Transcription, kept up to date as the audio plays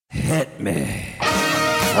Hit me.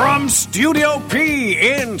 From Studio P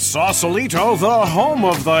in Sausalito, the home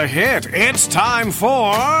of the hit, it's time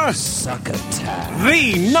for Succotash.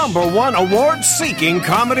 The #1 award-seeking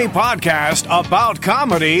comedy podcast about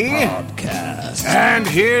comedy. Podcast. And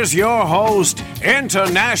here's your host,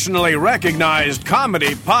 internationally recognized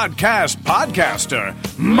comedy podcaster,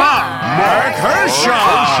 Mark Hershon.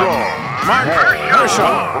 Mark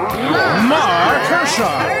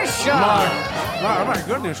Hershon. Oh, my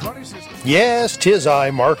goodness, what is this? Yes, 'tis I,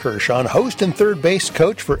 Mark Hershon, host and third base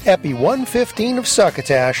coach for Epi 115 of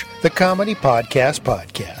Succotash, the comedy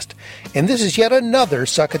podcast. And this is yet another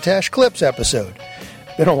Succotash Clips episode.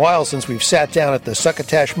 Been a while since we've sat down at the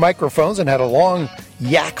Succotash microphones and had a long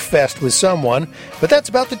yak fest with someone, but that's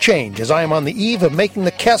about to change as I am on the eve of making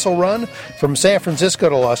the Kessel Run from San Francisco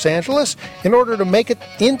to Los Angeles in order to make it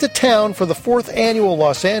into town for the 4th annual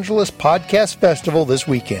Los Angeles Podcast Festival this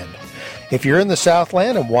weekend. If you're in the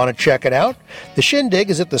Southland and want to check it out, the Shindig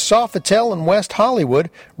is at the Sofitel in West Hollywood,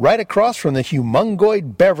 right across from the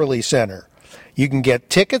humongoid Beverly Center. You can get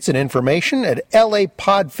tickets and information at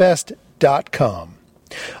lapodfest.com.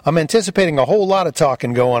 I'm anticipating a whole lot of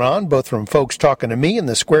talking going on, both from folks talking to me in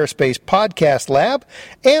the Squarespace Podcast Lab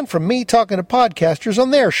and from me talking to podcasters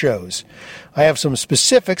on their shows. I have some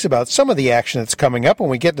specifics about some of the action that's coming up when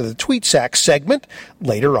we get to the Tweet Sack segment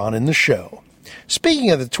later on in the show.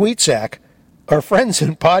 Speaking of the Tweet Sack, our friends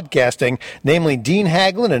in podcasting, namely Dean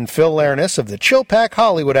Haglund and Phil Larness of the Chilpack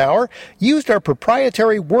Hollywood Hour, used our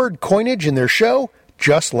proprietary word coinage in their show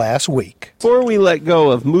just last week. Before we let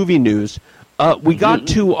go of movie news, we got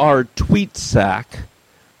to our Tweet Sack,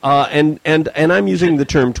 and I'm using the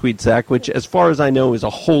term Tweet Sack, which, as far as I know, is a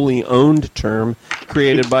wholly owned term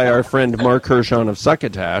created by our friend Mark Hershon of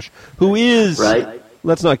Succotash, who is, right.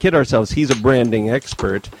 Let's not kid ourselves, he's a branding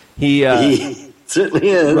expert. He certainly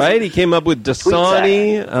is. Right? He came up with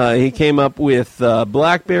Dasani, he came up with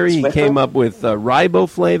Blackberry, he came up with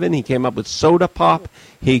Riboflavin, he came up with Soda Pop,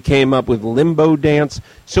 he came up with Limbo Dance.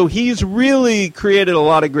 So he's really created a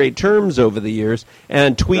lot of great terms over the years,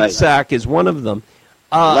 and Tweet Sack is one of them.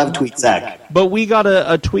 Love Tweet Sack. But we got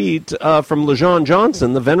a tweet from LeJean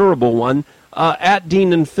Johnson, the venerable one, at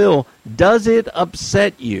Dean and Phil. Does it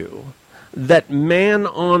upset you that Man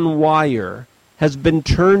on Wire has been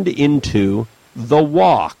turned into The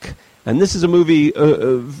Walk? And this is a movie,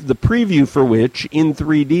 the preview for which, in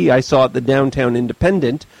 3D, I saw at the Downtown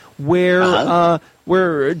Independent, where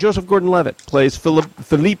Joseph Gordon-Levitt plays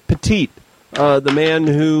Philippe Petit, the man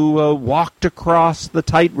who walked across the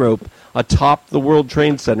tightrope atop the World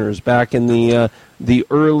Trade Centers back in the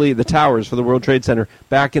towers for the World Trade Center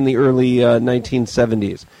back in the early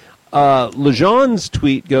 1970s. LeJean's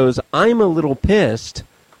tweet goes, "I'm a little pissed.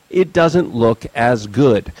 It doesn't look as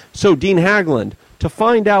good." So, Dean Haglund, to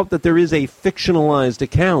find out that there is a fictionalized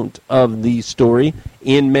account of the story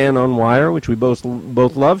in Man on Wire, which we both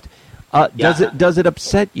loved, does it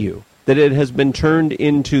upset you that it has been turned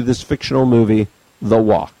into this fictional movie, The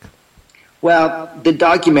Walk? Well, the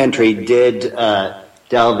documentary did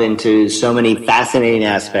delve into so many fascinating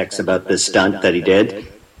aspects about the stunt that he did.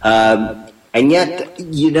 And yet,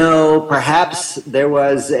 perhaps there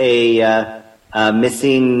was a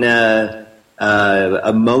missing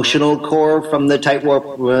emotional core from the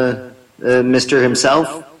tightrope Mr.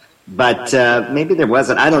 himself, but maybe there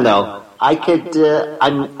wasn't. I don't know.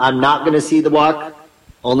 I'm not going to see The Walk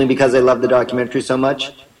only because I love the documentary so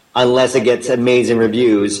much, unless it gets amazing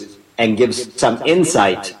reviews and gives some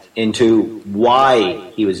insight into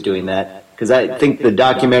why he was doing that. Because I think the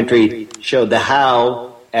documentary showed the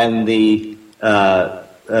how and the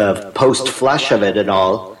post-flush of it and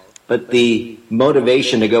all, but the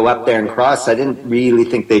motivation to go up there and cross, I didn't really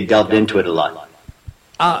think they delved into it a lot.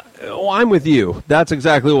 I'm with you. That's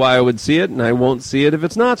exactly why I would see it, and I won't see it if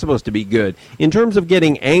it's not supposed to be good. In terms of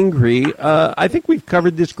getting angry, I think we've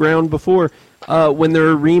covered this ground before when there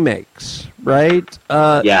are remakes, right?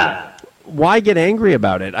 Yeah. Why get angry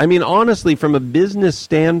about it? I mean, honestly, from a business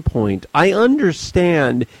standpoint, I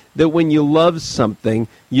understand that when you love something,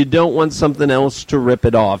 you don't want something else to rip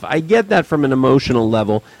it off. I get that from an emotional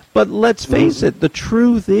level, but let's face it, the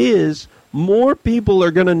truth is more people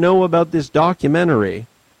are going to know about this documentary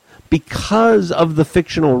because of the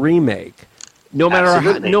fictional remake. No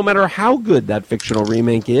matter how good that fictional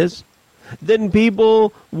remake is, then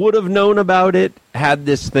people would have known about it had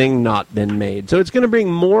this thing not been made. So it's going to bring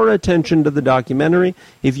more attention to the documentary.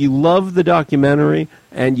 If you love the documentary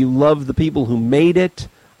and you love the people who made it,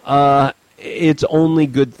 it's only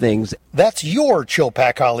good things. That's your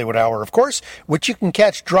Chilpack Hollywood Hour, of course, which you can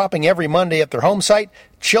catch dropping every Monday at their home site,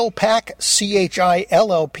 Chilpack,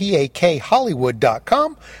 CHILLPAK,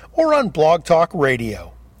 Hollywood.com, or on Blog Talk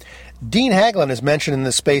Radio. Dean Haglund, as mentioned in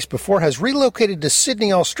this space before, has relocated to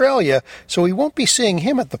Sydney, Australia, so we won't be seeing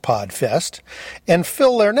him at the Podfest. And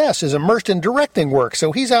Phil Lerness is immersed in directing work,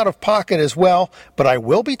 so he's out of pocket as well, but I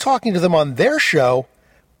will be talking to them on their show,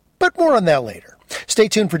 but more on that later. Stay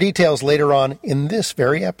tuned for details later on in this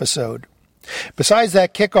very episode. Besides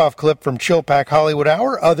that kickoff clip from Chillpack Hollywood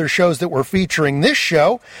Hour, other shows that we're featuring this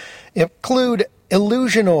show include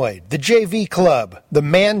Illusionoid, The JV Club, The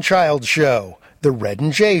Man-Child Show, The Red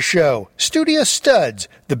and J Show, Studio Studs,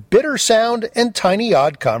 The Bitter Sound, and Tiny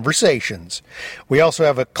Odd Conversations. We also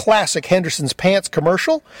have a classic Henderson's Pants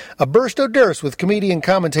commercial, a burst o' Durst with comedian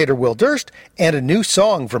commentator Will Durst, and a new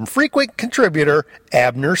song from frequent contributor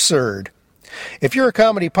Abner Surd. If you're a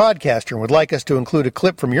comedy podcaster and would like us to include a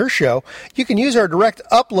clip from your show, you can use our direct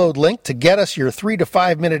upload link to get us your 3 to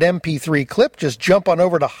 5 minute MP3 clip. Just jump on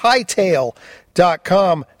over to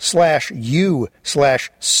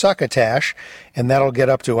hightail.com/u/succotash, and that'll get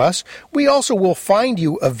up to us. We also will find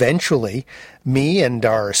you eventually. Me and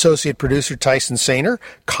our associate producer Tyson Sainer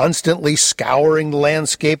constantly scouring the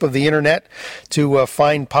landscape of the internet to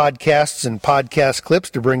find podcasts and podcast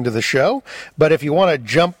clips to bring to the show. But if you want to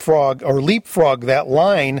jump frog or leapfrog that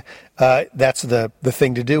line, that's the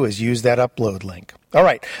thing to do, is use that upload link. All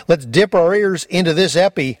right, let's dip our ears into this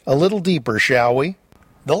epi a little deeper, shall we?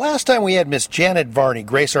 The last time we had Miss Janet Varney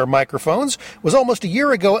grace our microphones was almost a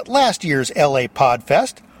year ago at last year's LA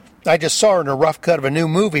Podfest. I just saw her in a rough cut of a new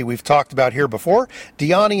movie we've talked about here before,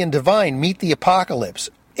 Deani and Divine Meet the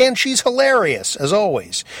Apocalypse. And she's hilarious, as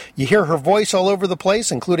always. You hear her voice all over the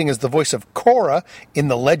place, including as the voice of Korra in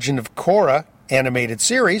the Legend of Korra animated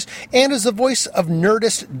series, and as the voice of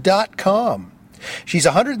Nerdist.com. She's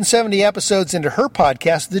 170 episodes into her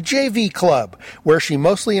podcast, The JV Club, where she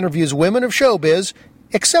mostly interviews women of showbiz,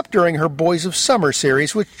 except during her Boys of Summer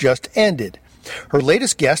series, which just ended. Her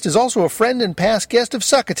latest guest is also a friend and past guest of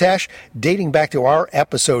Succotash, dating back to our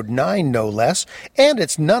episode 9, no less, and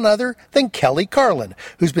it's none other than Kelly Carlin,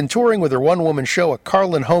 who's been touring with her one-woman show, A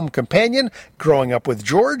Carlin Home Companion, Growing Up with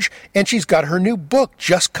George, and she's got her new book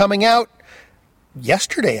just coming out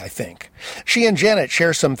yesterday, I think. She and Janet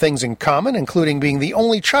share some things in common, including being the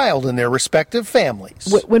only child in their respective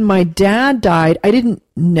families. When my dad died, I didn't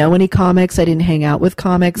know any comics. I didn't hang out with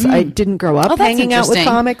comics. I didn't grow up hanging out with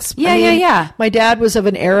comics. Yeah. My dad was of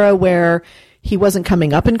an era where he wasn't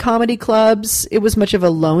coming up in comedy clubs. It was much of a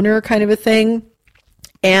loner kind of a thing.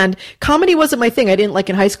 And comedy wasn't my thing. I didn't, like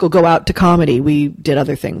in high school, go out to comedy. We did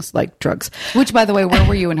other things like drugs. Which, by the way, where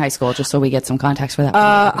were you in high school? Just so we get some context for that.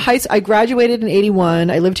 I graduated in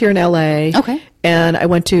 81. I lived here in LA. Okay. And I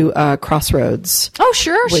went to Crossroads. Oh,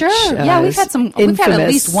 sure. Yeah, we've had at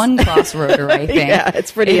least one Crossroader, I think. Yeah,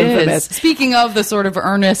 it's pretty infamous. Speaking of the sort of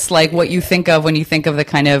earnest, like what you think of when you think of the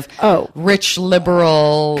kind of rich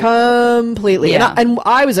liberal. Completely. Yeah. And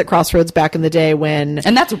I was at Crossroads back in the day when.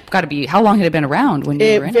 And that's got to be, how long had it been around when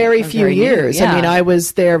you were in very it? few years. Yeah. I mean, I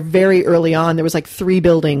was there very early on. There was like 3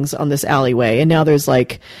 buildings on this alleyway. And now there's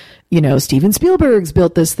like, Steven Spielberg's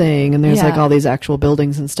built this thing. And there's like all these actual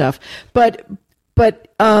buildings and stuff. But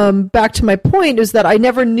back to my point is that I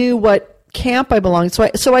never knew what camp I belonged.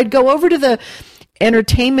 So I'd go over to the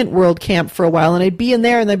entertainment world camp for a while, and I'd be in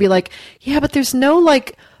there, and I'd be like, yeah, but there's no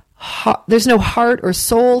there's no heart or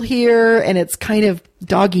soul here, and it's kind of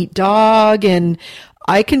dog eat dog, and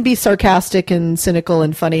I can be sarcastic and cynical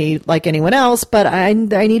and funny like anyone else, but I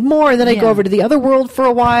need more. And then I'd go over to the other world for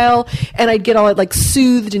a while, and I'd get all like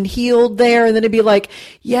soothed and healed there. And then it'd be like,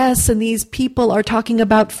 yes, and these people are talking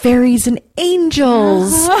about fairies and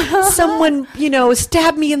angels. Someone,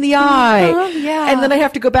 stabbed me in the eye. Yeah. And then I'd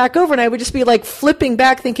have to go back over, and I would just be like flipping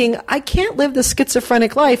back thinking, I can't live this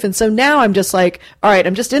schizophrenic life. And so now I'm just like, all right,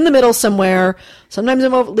 I'm just in the middle somewhere. Sometimes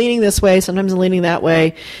I'm leaning this way. Sometimes I'm leaning that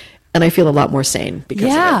way. And I feel a lot more sane because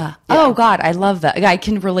of it. Yeah. Oh, God, I love that. I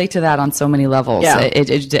can relate to that on so many levels. Yeah.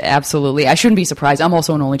 It absolutely. I shouldn't be surprised. I'm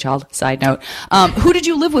also an only child, side note. Who did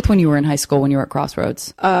you live with when you were in high school, when you were at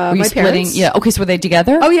Crossroads? Were you my splitting? Parents. Yeah. Okay, so were they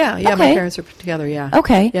together? Oh, yeah. Yeah, okay. My parents were together, yeah.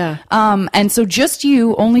 Okay. Yeah. And so just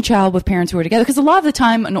you, only child with parents who are together? Because a lot of the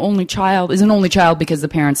time, an only child is an only child because the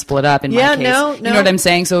parents split up, in my case. No. You know what I'm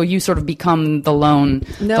saying? So you sort of become the lone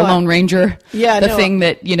ranger. Yeah, the thing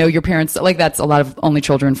that, your parents, like that's a lot of only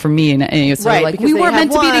children for me. And so right, like, we were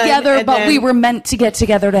meant to be together, but we were meant to get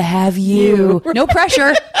together to have you. No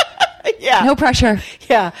pressure. Yeah. No pressure.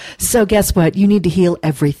 Yeah. So guess what? You need to heal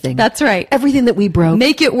everything. That's right. Everything that we broke.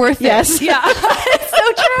 Make it worth it. Yes. Yeah. It's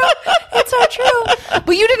so true. It's so true.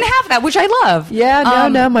 But you didn't have that, which I love. Yeah,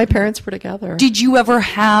 no, my parents were together. Did you ever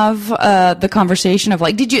have the conversation of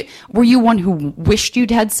like, were you one who wished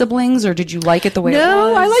you'd had siblings, or did you like it the way it was?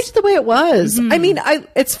 No, I liked it the way it was. I mean,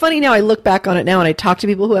 it's funny now, I look back on it now and I talk to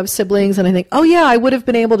people who have siblings and I think, oh yeah, I would have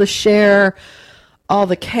been able to share all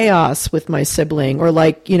the chaos with my sibling, or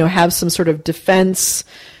like, have some sort of defense.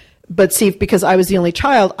 But see, because I was the only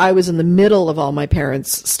child, I was in the middle of all my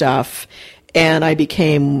parents' stuff. And I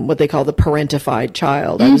became what they call the parentified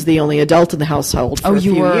child. I was the only adult in the household for a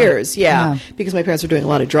few years. Yeah, because my parents were doing a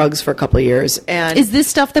lot of drugs for a couple of years. And is this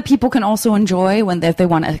stuff that people can also enjoy if they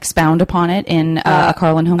want to expound upon it in A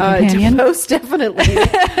Carlin Home Companion? Most definitely.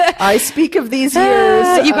 I speak of these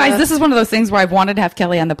years. You guys, this is one of those things where I've wanted to have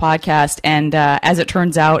Kelly on the podcast, and as it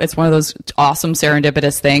turns out, it's one of those awesome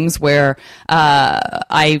serendipitous things where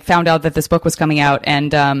I found out that this book was coming out,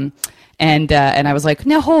 and I was like,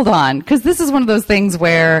 now hold on, because this is one of those things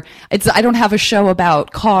where I don't have a show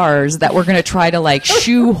about cars that we're going to try to like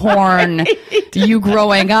shoehorn you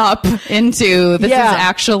growing up into. This is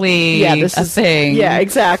actually a thing. Yeah,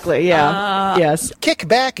 exactly. Yeah. Yes. Kick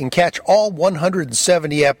back and catch all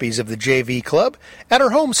 170 episodes of the JV Club at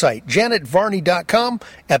our home site, janetvarney.com,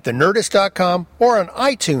 at thenerdist.com, or on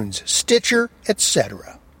iTunes, Stitcher,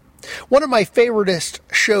 etc. One of my favoriteest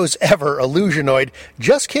shows ever, Illusionoid,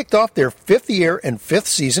 just kicked off their 5th year and 5th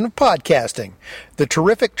season of podcasting. The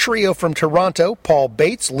terrific trio from Toronto, Paul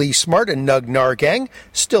Bates, Lee Smart, and Nug Nargang,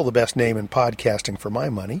 still the best name in podcasting for my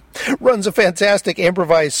money, runs a fantastic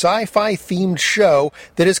improvised sci-fi themed show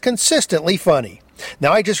that is consistently funny.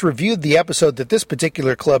 Now, I just reviewed the episode that this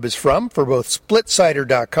particular club is from for both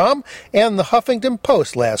SplitSider.com and the Huffington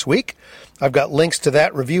Post last week. I've got links to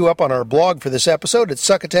that review up on our blog for this episode at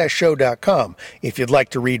succotashshow.com if you'd like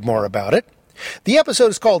to read more about it. The episode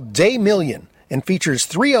is called Day Million and features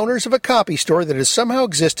 3 owners of a copy store that has somehow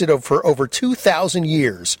existed for over 2,000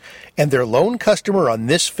 years, and their lone customer on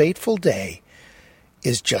this fateful day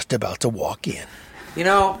is just about to walk in.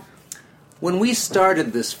 When we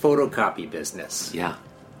started this photocopy business, yeah,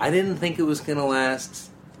 I didn't think it was going to last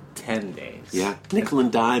 10 days. Yeah, nickel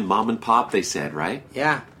and dime, mom and pop, they said, right?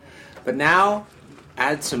 Yeah, but now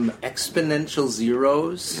add some exponential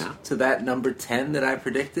zeros to that number 10 that I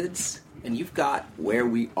predicted, and you've got where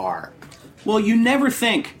we are. Well, you never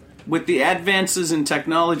think with the advances in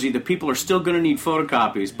technology that people are still going to need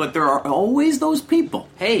photocopies, but there are always those people.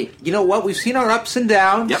 Hey, you know what? We've seen our ups and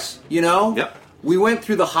downs, Yep. We went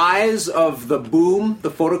through the highs of the boom, the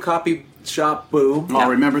photocopy shop boom. Oh,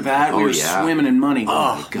 remember that? We were swimming in money.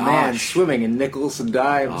 Oh, gosh. Man, swimming in nickels and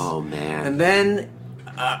dimes. Oh, man. And then,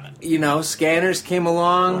 scanners came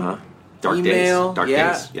along. Dark email. days.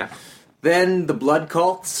 Days. Yeah. Then the blood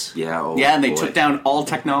cults. Yeah. And they took down all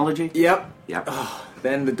technology. Yep. Oh,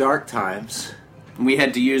 then the dark times. We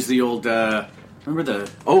had to use the old... remember the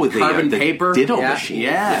carbon paper Ditto machine?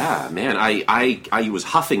 Yeah, man. I was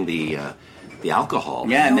huffing the alcohol.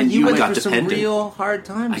 Yeah, and then you went got through some real hard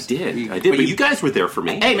times. I did. But you guys were there for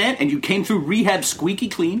me. Hey, man, and you came through rehab squeaky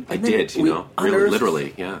clean. I did.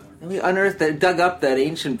 Literally. Yeah. And we dug up that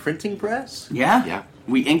ancient printing press. Yeah. Yeah.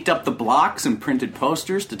 We inked up the blocks and printed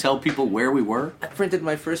posters to tell people where we were. I printed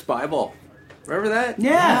my first Bible. Remember that?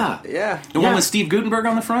 Yeah. The one with Steve Gutenberg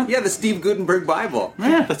on the front? Yeah, the Steve Gutenberg Bible.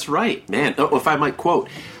 Yeah, that's right, man. Oh, if I might quote,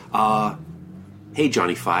 hey,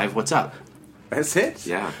 Johnny Five, what's up? That's it?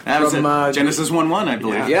 Yeah. That was Genesis 1:1, I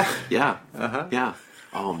believe. Yeah. Yeah.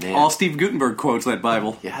 Oh, man. All Steve Gutenberg quotes that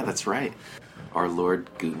Bible. Yeah, that's right. Our Lord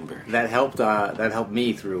Gutenberg. That helped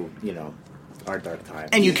me through, our dark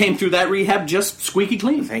times. And you came through that rehab just squeaky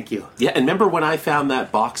clean. Thank you. Yeah, and remember when I found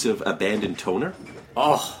that box of abandoned toner?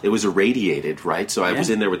 Oh. It was irradiated, right? So I was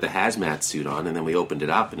in there with the hazmat suit on, and then we opened it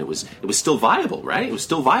up, and it was still viable, right? It was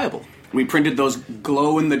still viable. We printed those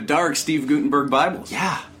glow-in-the-dark Steve Gutenberg Bibles.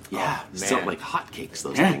 Yeah. Oh, Still like hotcakes,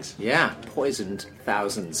 those things. Yeah, poisoned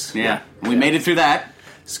thousands. Yeah. We made it through that.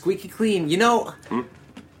 Squeaky clean.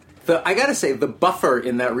 I gotta say, the buffer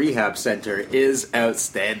in that rehab center is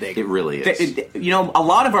outstanding. It really is. A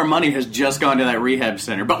lot of our money has just gone to that rehab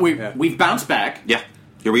center, but we've bounced back. Yeah.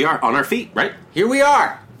 Here we are, on our feet, right? Here we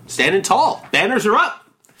are. Standing tall. Banners are up.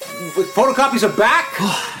 Photocopies are back.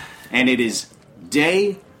 And it is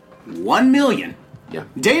day 1 million. Yeah.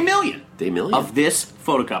 Day million. Of this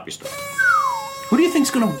photocopy store. Who do you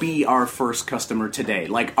think's going to be our first customer today?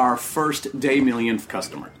 Like our first day millionth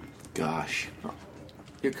customer? Gosh.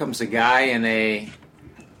 Here comes a guy in a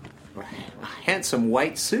handsome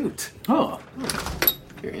white suit. Oh.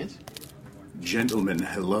 Here he is. Gentlemen,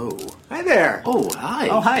 hello. Hi there. Oh, hi.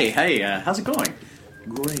 Oh, hi. Hey, how's it going?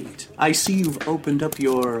 Great. I see you've opened up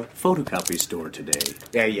your photocopy store today.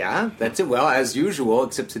 Yeah, that's it. Well, as usual,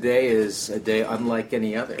 except today is a day unlike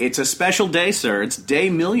any other. It's a special day, sir. It's day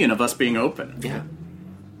million of us being open. Yeah.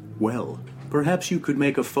 Well, perhaps you could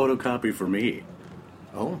make a photocopy for me.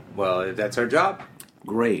 Oh, well, that's our job.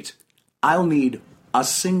 Great. I'll need a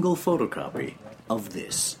single photocopy of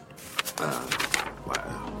this.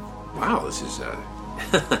 Wow, this is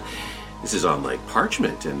this is on like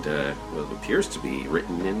parchment, and well, it appears to be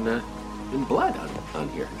written in blood on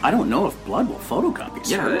here. I don't know if blood will photocopy.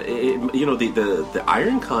 Yeah, the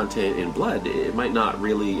iron content in blood, it might not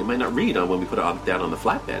read on when we put it down on the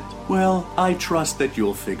flatbed. Well, I trust that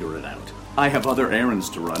you'll figure it out. I have other errands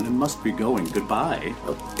to run and must be going. Goodbye.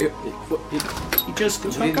 He just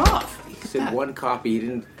took off. He said one copy. He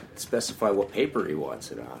didn't specify what paper he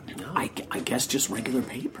wants it on. No. I guess just regular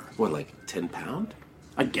paper. What, like 10 pound?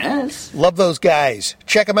 I guess. Love those guys.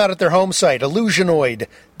 Check them out at their home site,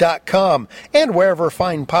 Illusionoid.com, and wherever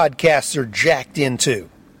fine podcasts are jacked into.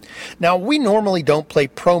 Now, we normally don't play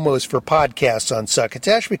promos for podcasts on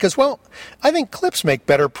Succotash because, well, I think clips make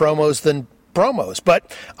better promos than promos,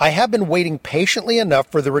 but I have been waiting patiently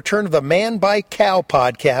enough for the return of the Man by Cow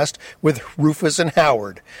podcast with Rufus and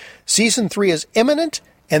Howard. Season 3 is imminent,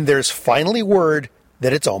 and there's finally word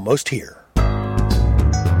that it's almost here.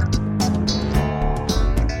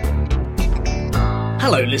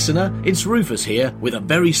 Hello, listener. It's Rufus here with a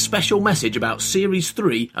very special message about Series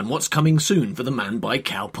 3 and what's coming soon for the Man by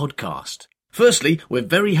Cow podcast. Firstly, we're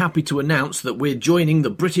very happy to announce that we're joining the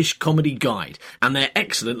British Comedy Guide and their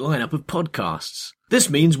excellent lineup of podcasts. This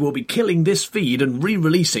means we'll be killing this feed and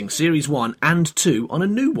re-releasing Series 1 and 2 on a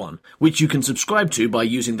new one, which you can subscribe to by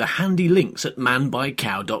using the handy links at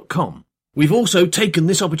manbycow.com. We've also taken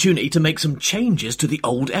this opportunity to make some changes to the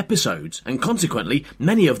old episodes, and consequently,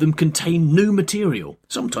 many of them contain new material,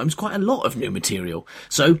 sometimes quite a lot of new material.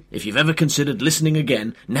 So, if you've ever considered listening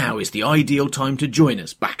again, now is the ideal time to join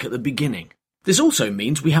us back at the beginning. This also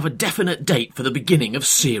means we have a definite date for the beginning of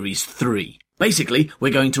Series 3. Basically,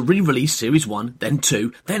 we're going to re-release Series 1, then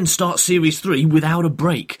 2, then start Series 3 without a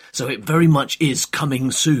break, so it very much is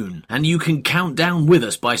coming soon. And you can count down with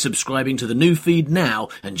us by subscribing to the new feed now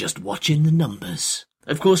and just watching the numbers.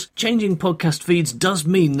 Of course, changing podcast feeds does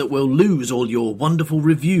mean that we'll lose all your wonderful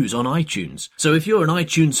reviews on iTunes. So if you're an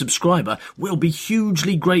iTunes subscriber, we'll be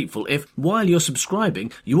hugely grateful if, while you're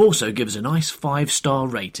subscribing, you also give us a nice 5-star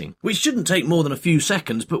rating, which shouldn't take more than a few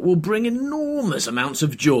seconds, but will bring enormous amounts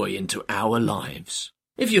of joy into our lives.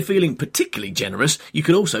 If you're feeling particularly generous, you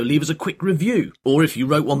could also leave us a quick review, or if you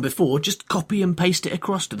wrote one before, just copy and paste it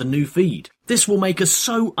across to the new feed. This will make us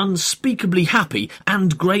so unspeakably happy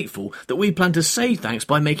and grateful that we plan to say thanks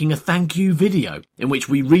by making a thank you video, in which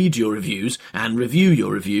we read your reviews and review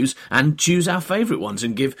your reviews and choose our favourite ones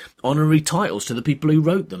and give honorary titles to the people who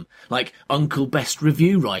wrote them, like Uncle Best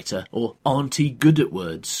Review Writer or Auntie Good at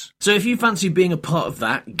Words. So if you fancy being a part of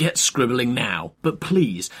that, get scribbling now. But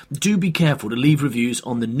please, do be careful to leave reviews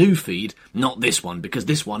on the new feed, not this one, because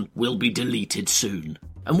this one will be deleted soon.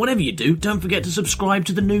 And whatever you do, don't forget to subscribe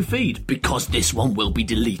to the new feed, because this one will be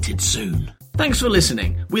deleted soon. Thanks for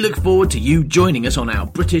listening. We look forward to you joining us on our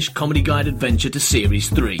British Comedy Guide adventure to Series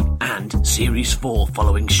 3, and Series 4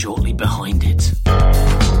 following shortly behind it.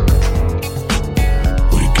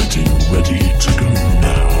 We're getting ready to go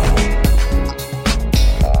now.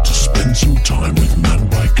 To spend some time with Man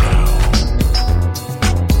by Cow.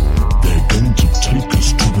 They're going to take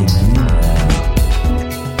us to the moon.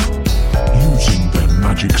 Using their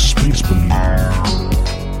magic space balloon.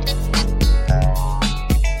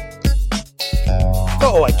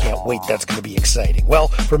 Oh, I can't wait. That's going to be exciting. Well,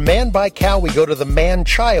 from Man by Cow, we go to the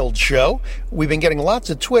Man-Child Show. We've been getting lots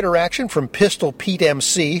of Twitter action from Pistol Pete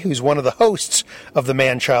MC, who's one of the hosts of the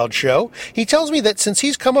Man-Child Show. He tells me that since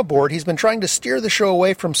he's come aboard, he's been trying to steer the show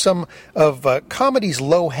away from some of comedy's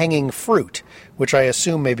low-hanging fruit, which I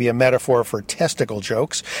assume may be a metaphor for testicle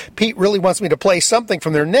jokes. Pete really wants me to play something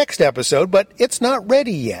from their next episode, but it's not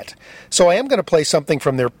ready yet. So I am going to play something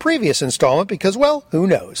from their previous installment because, well, who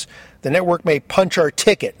knows? The network may punch our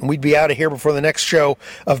ticket, and we'd be out of here before the next show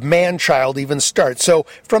of Man-Child even starts. So,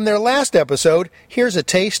 from their last episode, here's a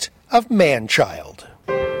taste of Man-Child.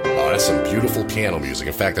 Oh, that's some beautiful piano music.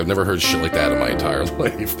 In fact, I've never heard shit like that in my entire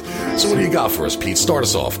life. So what do you got for us, Pete? Start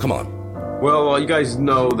us off. Come on. Well, you guys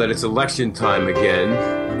know that it's election time again,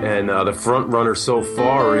 and the front runner so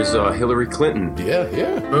far is Hillary Clinton. Yeah.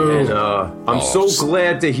 And I'm so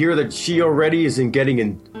glad to hear that she already is getting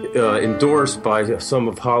endorsed by some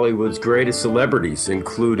of Hollywood's greatest celebrities,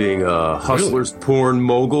 including Hustler's porn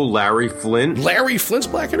mogul Larry Flint. Larry Flint's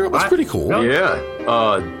backing her up? That's pretty cool. Yeah.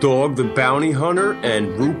 Dog the Bounty Hunter and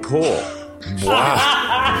RuPaul.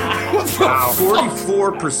 Wow.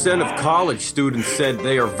 44% of college students said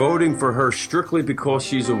they are voting for her strictly because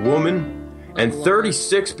she's a woman. And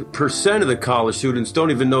 36% of the college students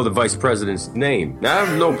don't even know the vice president's name. Now, I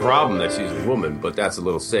have no problem that she's a woman, but that's a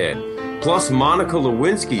little sad. Plus, Monica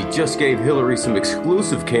Lewinsky just gave Hillary some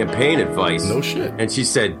exclusive campaign advice. No shit. And she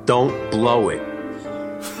said, don't blow it.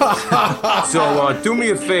 So do me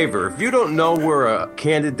a favor. If you don't know where a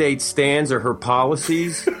candidate stands or her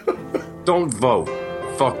policies, don't vote.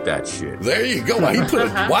 Fuck that shit. There you go. He put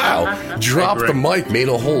it. Wow. Dropped the mic, made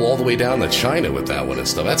a hole all the way down to China with that one and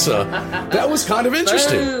stuff. That was kind of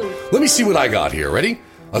interesting. Let me see what I got here. Ready?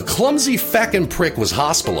 A clumsy feckin' prick was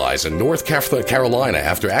hospitalized in North Carolina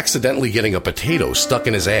after accidentally getting a potato stuck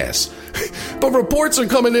in his ass. But reports are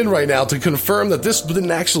coming in right now to confirm that this didn't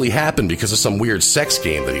actually happen because of some weird sex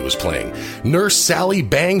game that he was playing. Nurse Sally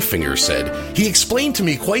Bangfinger said, he explained to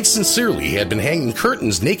me quite sincerely he had been hanging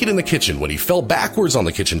curtains naked in the kitchen when he fell backwards on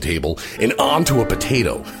the kitchen table and onto a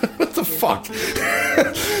potato. What the fuck?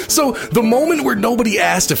 So, the moment where nobody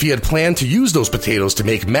asked if he had planned to use those potatoes to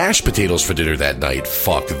make mashed potatoes for dinner that night,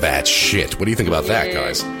 fuck that shit. What do you think about that,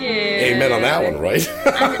 guys? Yeah. Amen on that one, right?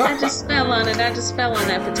 I just fell on it. I just fell on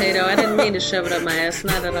that potato. I didn't mean to shove it up my ass.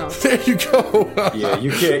 Not at all. There you go. Yeah,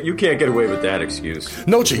 you can't get away with that excuse.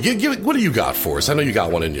 Nochi, what do you got for us? I know you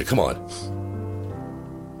got one in you. Come on.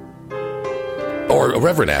 Or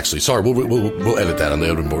Reverend, actually. Sorry, we'll edit that on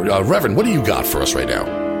the other board. Reverend, what do you got for us right now?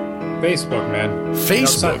 Facebook, man.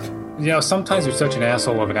 Facebook? Sometimes you're such an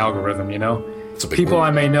asshole of an algorithm, you know? It's a big people word.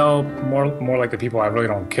 I may know, more like the people I really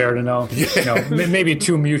don't care to know. Yeah. You know, maybe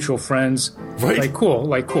two mutual friends. Right. Like, cool,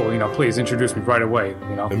 you know, please introduce me right away,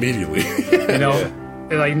 you know? Immediately. You know,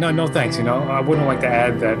 like, no thanks, you know? I wouldn't like to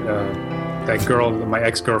add that girl that my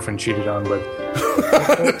ex-girlfriend cheated on, but...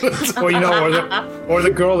 or, you know, or the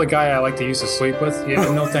girl, the guy I like to used to sleep with.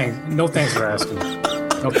 Yeah, no thanks for asking.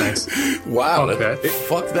 No thanks. Wow.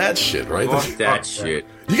 Fuck that shit, right? Fuck that shit.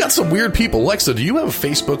 You got some weird people. Lexa, do you have a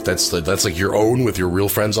Facebook that's like your own with your real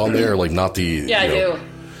friends on there? Like not the... Yeah, I do.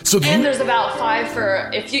 So there's about 5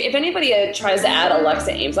 for... If anybody tries to add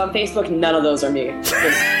Alexa Ames on Facebook, none of those are me.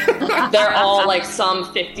 They're all like some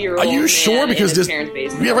 50-year-old Are you sure? Because this... parents'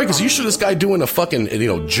 basement. Yeah, right, because you sure this guy doing a fucking,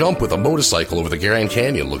 jump with a motorcycle over the Grand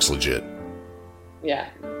Canyon looks legit. Yeah.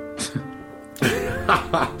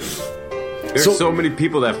 There's so many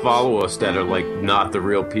people that follow us that are like not the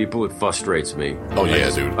real people. It frustrates me. Oh yeah,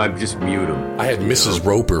 dude. I just mute them. I had Mrs.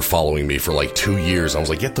 Roper following me for like 2 years. I was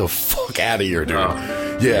like, get the fuck out of here, dude.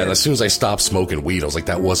 Yeah, and as soon as I stopped smoking weed, I was like,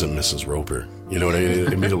 that wasn't Mrs. Roper. You know what I mean?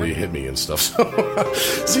 It immediately hit me and stuff. I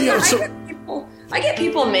get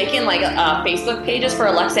people making like Facebook pages for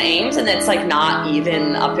Alexa Ames, and it's like not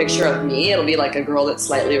even a picture of me. It'll be like a girl that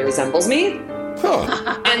slightly resembles me.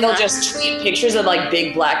 Huh. And they'll just tweet pictures of like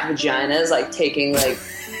big black vaginas, like taking like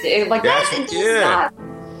that.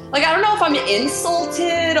 Like, I don't know if I'm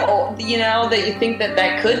insulted or, you know, that you think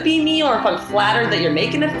that could be me, or if I'm flattered that you're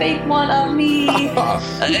making a fake one of me.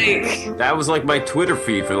 That was like my Twitter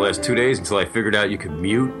feed for the last 2 days until I figured out you could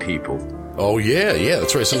mute people. Oh, yeah,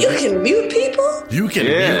 that's right. You can mute people? You can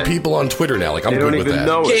mute people on Twitter now. Like, I'm good with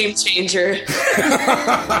that. Game changer.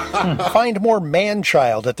 Find more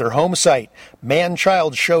Man-Child at their home site,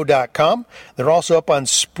 manchildshow.com. They're also up on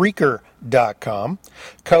Spreaker.com.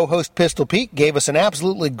 Co-host Pistol Pete gave us an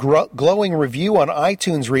absolutely glowing review on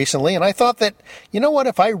iTunes recently, and I thought that, you know what,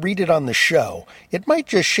 if I read it on the show, it might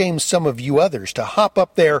just shame some of you others to hop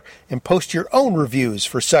up there and post your own reviews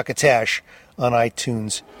for Succotash on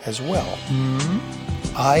iTunes as well.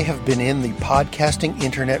 I have been in the podcasting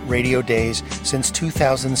internet radio days since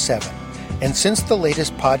 2007, and since the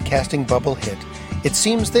latest podcasting bubble hit, it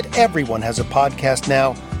seems that everyone has a podcast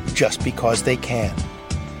now just because they can.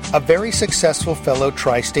 A very successful fellow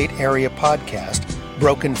tri-state area podcast,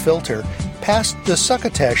 Broken Filter, passed the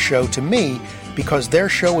Succotash Show to me because their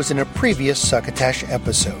show was in a previous Succotash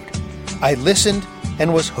episode. I listened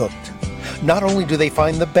and was hooked. Not only do they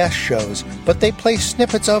find the best shows, but they play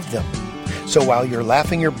snippets of them. So while you're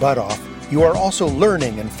laughing your butt off, you are also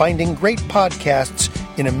learning and finding great podcasts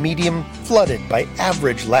in a medium flooded by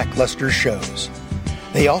average lackluster shows.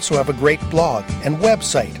 They also have a great blog and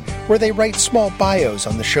website where they write small bios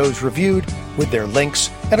on the shows reviewed with their links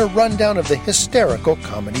and a rundown of the hysterical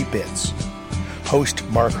comedy bits. Host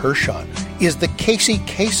Mark Hershon is the Casey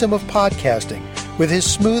Kasem of podcasting with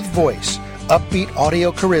his smooth voice, upbeat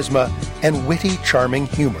audio charisma, and witty, charming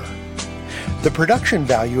humor. The production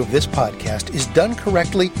value of this podcast is done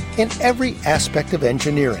correctly in every aspect of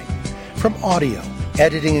engineering. From audio,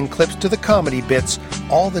 editing, and clips to the comedy bits,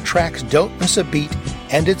 all the tracks don't miss a beat,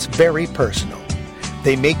 and it's very personal.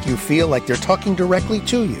 They make you feel like they're talking directly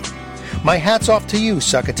to you. My hat's off to you,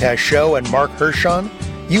 Succotash Show and Mark Hershon.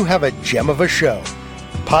 You have a gem of a show.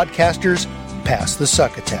 Podcasters, pass the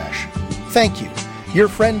Succotash. Thank you. Your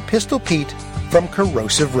friend Pistol Pete from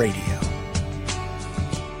Corrosive Radio.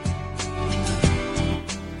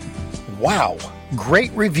 Wow.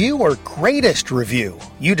 Great review or greatest review?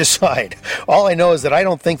 You decide. All I know is that I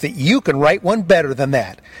don't think that you can write one better than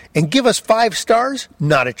that. And give us 5 stars?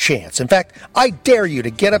 Not a chance. In fact, I dare you to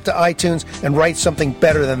get up to iTunes and write something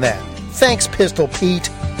better than that. Thanks, Pistol Pete.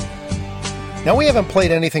 Now, we haven't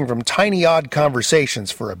played anything from Tiny Odd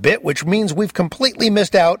Conversations for a bit, which means we've completely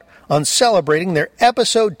missed out on celebrating their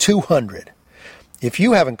episode 200. If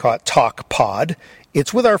you haven't caught Talk Pod,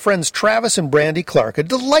 it's with our friends Travis and Brandy Clark, a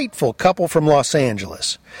delightful couple from Los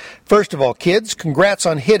Angeles. First of all, kids, congrats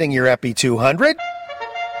on hitting your Epi 200.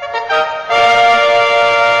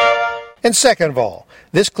 And second of all,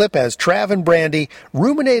 this clip has Trav and Brandy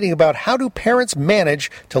ruminating about how do parents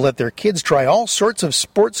manage to let their kids try all sorts of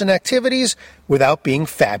sports and activities without being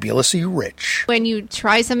fabulously rich. When you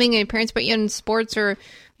try something and your parents put you in sports or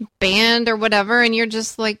band or whatever, and you're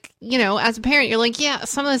just like, you know, as a parent, you're like, yeah,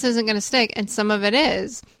 some of this isn't going to stick, and some of it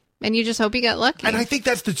is. And you just hope you get lucky. And I think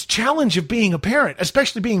that's the challenge of being a parent,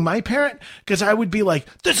 especially being my parent, because I would be like,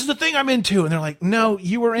 this is the thing I'm into. And they're like, no,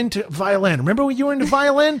 you were into violin. Remember when you were into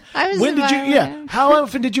violin? I was when into did violin. Yeah. How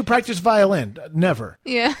often did you practice violin? Never.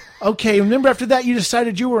 Yeah. Okay. Remember after that, you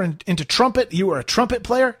decided you were into trumpet. You were a trumpet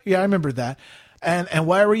player. Yeah, I remember that. And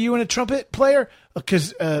why were you in a trumpet player?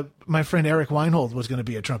 Because my friend Eric Weinhold was going to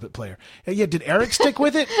be a trumpet player. Yeah, did Eric stick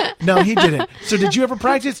with it? No, he didn't. So did you ever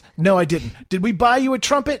practice? No, I didn't. Did we buy you a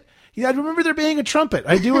trumpet? Yeah, I remember there being a trumpet.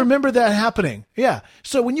 I do remember that happening. Yeah.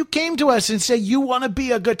 So when you came to us and said you want to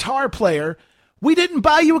be a guitar player, we didn't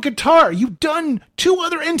buy you a guitar. You've done 2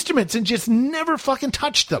 other instruments and just never fucking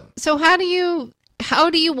touched them. So how do you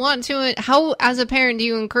want to, how as a parent do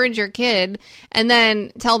you encourage your kid and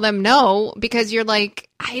then tell them no because you're like,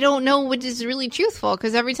 I don't know what is really truthful,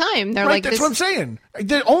 because every time they're like, that's what I'm saying.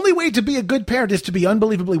 The only way to be a good parent is to be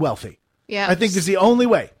unbelievably wealthy. Yeah. I think that's the only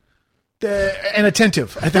way. And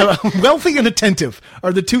attentive. Wealthy and attentive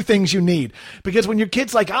are the 2 things you need. Because when your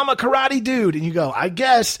kid's like, I'm a karate dude, and you go, I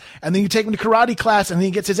guess, and then you take him to karate class, and then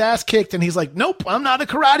he gets his ass kicked, and he's like, nope, I'm not a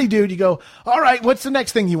karate dude. You go, all right, what's the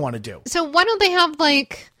next thing you want to do? So why don't they have,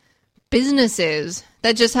 like, businesses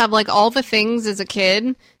that just have, like, all the things as a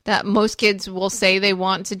kid that most kids will say they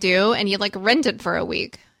want to do, and you, like, rent it for a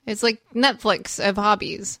week? It's like Netflix of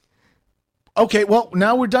hobbies. Okay, well,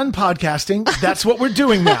 now we're done podcasting. That's what we're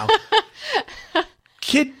doing now.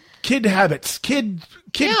 Kid habits, kid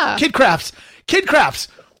crafts. Kid crafts.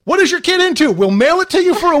 What is your kid into? We'll mail it to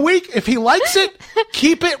you for a week. If he likes it,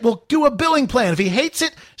 keep it. We'll do a billing plan. If he hates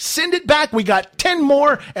it, send it back. We got 10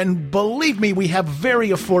 more, and believe me, we have very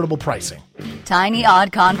affordable pricing. Tiny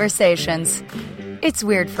Odd Conversations. It's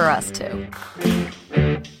weird for us, too.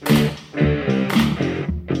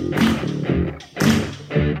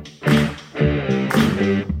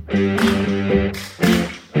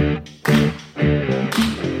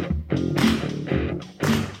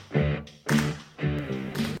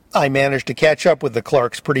 I manage to catch up with the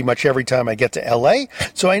Clarks pretty much every time I get to LA,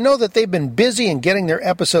 so I know that they've been busy and getting their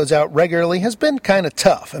episodes out regularly has been kind of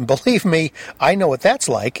tough. And believe me, I know what that's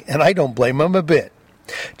like, and I don't blame them a bit.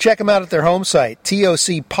 Check them out at their home site,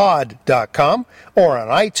 tocpod.com, or on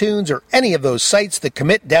iTunes or any of those sites that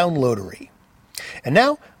commit downloadery. And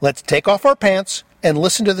now, let's take off our pants and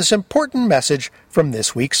listen to this important message from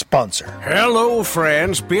this week's sponsor. Hello,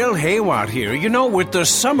 friends. Bill Haywatt here. You know, with the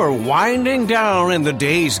summer winding down and the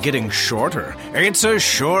days getting shorter, it's a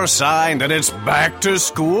sure sign that it's back to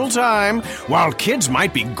school time. While kids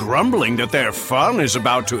might be grumbling that their fun is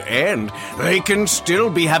about to end, they can still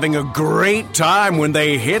be having a great time when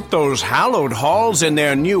they hit those hallowed halls in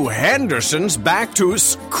their new Henderson's back to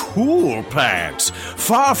school pants.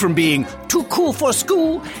 Far from being too cool for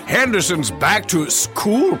school, Henderson's back to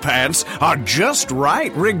school pants are just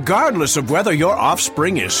right, regardless of whether your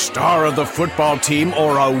offspring is star of the football team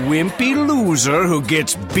or a wimpy loser who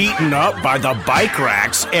gets beaten up by the bike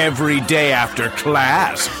racks every day after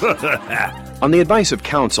class. On the advice of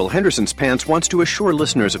counsel, Henderson's Pants wants to assure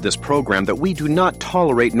listeners of this program that we do not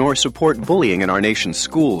tolerate nor support bullying in our nation's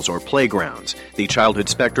schools or playgrounds. The childhood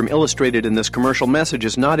spectrum illustrated in this commercial message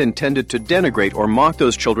is not intended to denigrate or mock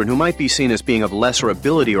those children who might be seen as being of lesser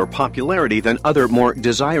ability or popularity than other more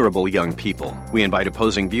desirable young people. We invite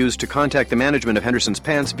opposing views to contact the management of Henderson's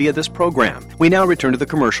Pants via this program. We now return to the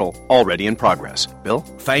commercial, already in progress. Bill?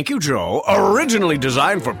 Thank you, Joe. Originally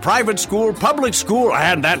designed for private school, public school,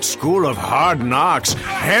 and that school of hard Hard Knocks,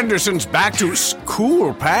 Henderson's Back to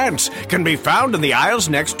School pants can be found in the aisles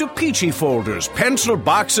next to peachy folders, pencil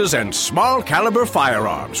boxes, and small caliber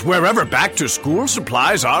firearms, wherever back to school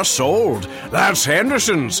supplies are sold. That's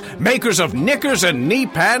Henderson's, makers of knickers and knee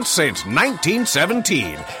pants since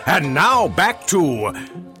 1917. And now back to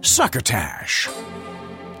Succotash.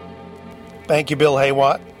 Thank you, Bill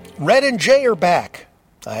Haywatt. Red and Jay are back.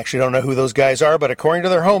 I actually don't know who those guys are, but according to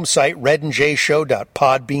their home site,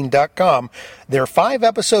 redandjayshow.podbean.com, they're 5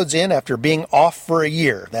 episodes in after being off for a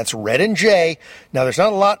year. That's Red and Jay. Now, there's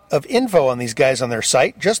not a lot of info on these guys on their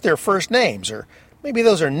site, just their first names, or maybe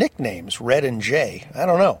those are nicknames, Red and Jay. I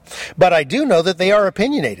don't know. But I do know that they are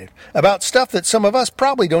opinionated about stuff that some of us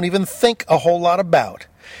probably don't even think a whole lot about.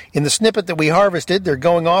 In the snippet that we harvested, they're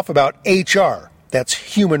going off about HR. That's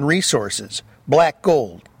human resources, black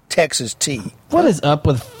gold, Texas tea. What is up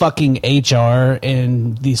with fucking HR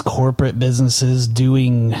and these corporate businesses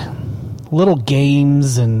doing little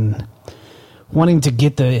games and wanting to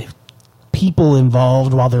get the people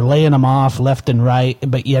involved while they're laying them off left and right,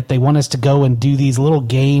 but yet they want us to go and do these little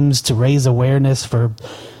games to raise awareness for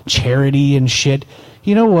charity and shit?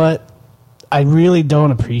 You know what? I really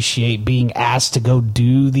don't appreciate being asked to go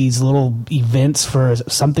do these little events for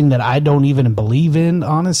something that I don't even believe in,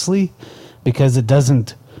 honestly, because it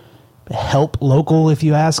doesn't help local, if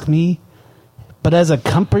you ask me. But as a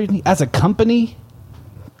company,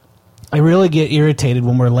 I really get irritated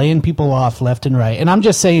when we're laying people off left and right. And I'm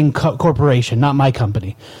just saying corporation, not my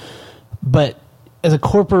company. But as a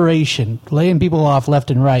corporation, laying people off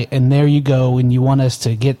left and right, and there you go, and you want us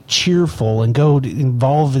to get cheerful and go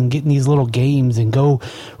involved in getting these little games and go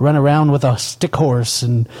run around with a stick horse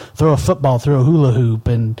and throw a football through a hula hoop.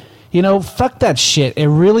 And, you know, fuck that shit. It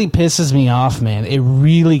really pisses me off, man. It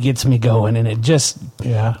really gets me going, and it just...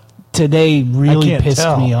 Yeah. Today really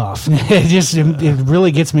pissed me off. It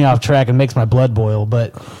really gets me off track and makes my blood boil,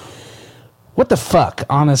 but... What the fuck,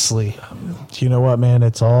 honestly? You know what, man?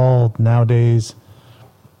 It's all nowadays...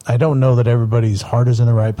 I don't know that everybody's heart is in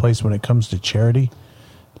the right place when it comes to charity.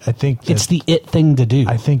 I think it's the it thing to do.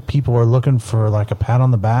 I think people are looking for like a pat on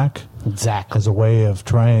the back. Exactly. As a way of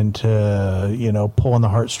trying to, you know, pull on the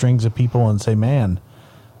heartstrings of people and say, man,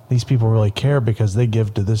 these people really care because they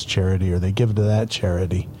give to this charity or they give to that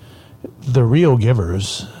charity. The real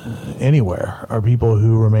givers anywhere are people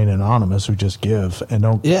who remain anonymous, who just give and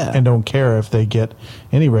don't care if they get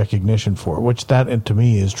any recognition for it, which that to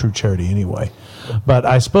me is true charity anyway. But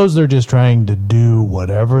I suppose they're just trying to do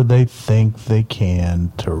whatever they think they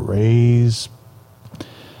can to raise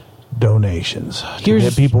donations, to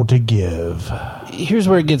get people to give. Here's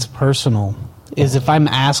where it gets personal, is if I'm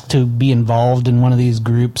asked to be involved in one of these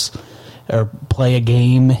groups or play a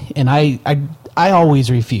game, and I always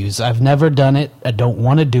refuse. I've never done it. I don't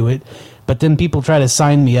want to do it. But then people try to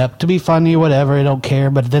sign me up to be funny or whatever. I don't care.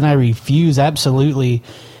 But then I refuse absolutely.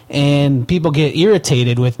 And people get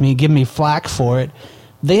irritated with me, give me flack for it.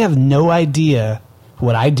 They have no idea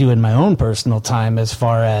what I do in my own personal time as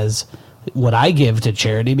far as what I give to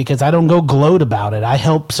charity, because I don't go gloat about it. I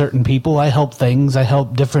help certain people. I help things. I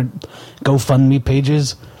help different GoFundMe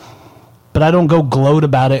pages. But I don't go gloat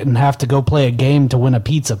about it and have to go play a game to win a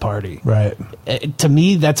pizza party. Right. To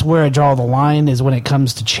me, that's where I draw the line, is when it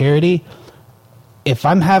comes to charity. If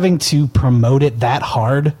I'm having to promote it that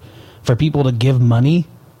hard for people to give money,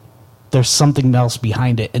 there's something else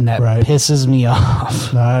behind it, and that pisses me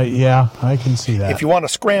off. Yeah, I can see that. If you want to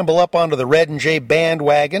scramble up onto the Red and J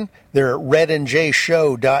bandwagon, they're at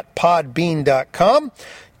redandjayshow.podbean.com.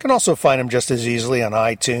 You can also find them just as easily on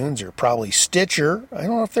iTunes or probably Stitcher. I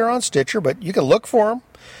don't know if they're on Stitcher, but you can look for them.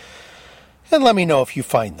 And let me know if you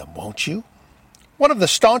find them, won't you? One of the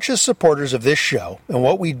staunchest supporters of this show and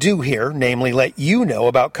what we do here, namely let you know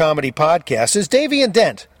about comedy podcasts, is Davian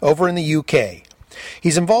Dent over in the UK.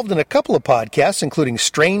 He's involved in a couple of podcasts, including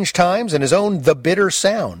Strange Times and his own The Bitter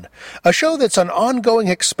Sound, a show that's an ongoing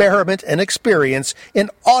experiment and experience in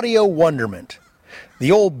audio wonderment.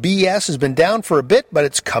 The old BS has been down for a bit, but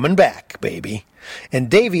it's coming back, baby. And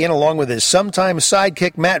Davian, along with his sometime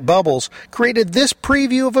sidekick Matt Bubbles, created this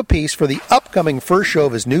preview of a piece for the upcoming first show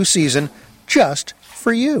of his new season, just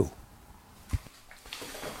for you.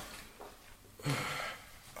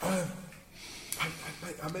 I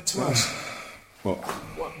meant to ask,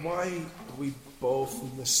 why are we both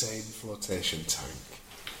in the same flotation tank?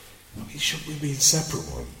 Shouldn't we be in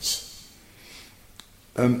separate ones?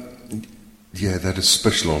 Yeah, they had a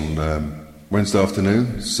special on Wednesday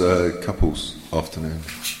afternoon. It's couples afternoon.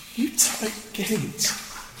 You tight gate.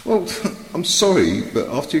 Well, I'm sorry, but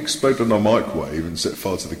after you explode on a microwave and set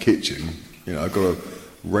fire to the kitchen, I got to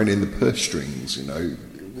rein in the purse strings,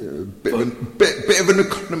 bit of an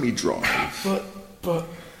economy drive. But...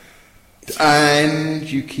 And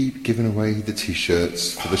you keep giving away the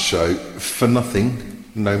T-shirts for the show for nothing.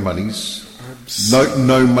 No monies.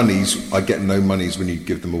 No monies. I get no monies when you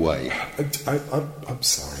give them away. I'm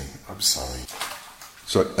sorry.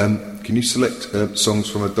 So, can you select songs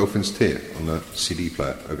from A Dolphin's Tear on the CD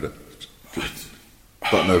player over there?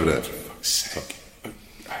 Button over there. For fuck's sake.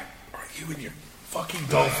 Are you and your fucking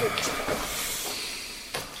dolphins?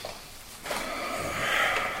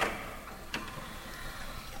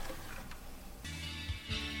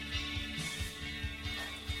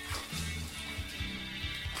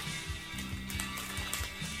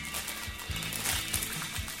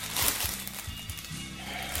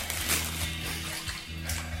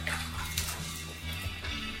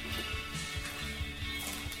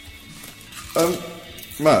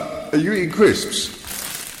 Matt, are you eating crisps?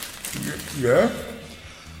 Yeah?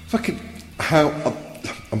 Fucking how...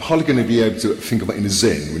 I'm hardly going to be able to think about it in a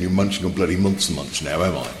zen when you're munching on bloody Monster Munch now,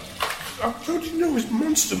 am I? How do you know it's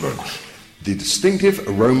Monster Munch? The distinctive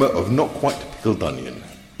aroma of not quite pickled onion.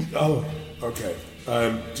 Oh, okay.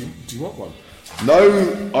 Do you want one?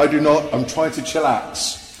 No, I do not. I'm trying to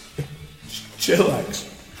chillax. Chillax?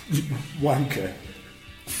 Wanker.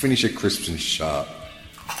 Finish your crisps and shut.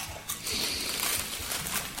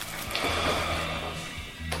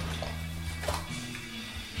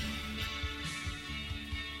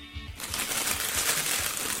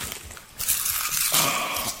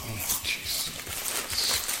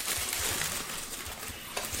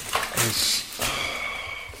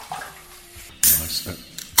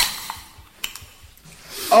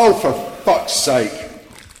 Oh, for fuck's sake.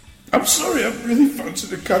 I'm sorry, I really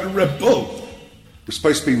fancied a kind of Red Bull. We're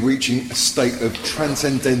supposed to be reaching a state of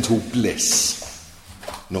transcendental bliss,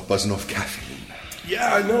 not buzzing off caffeine.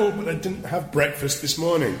 Yeah, I know, but I didn't have breakfast this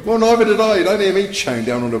morning. Well, neither did I. You don't hear me chowing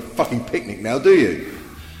down on a fucking picnic now, do you?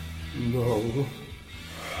 No.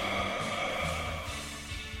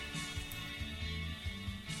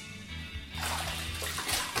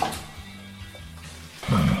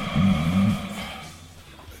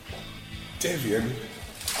 Davian?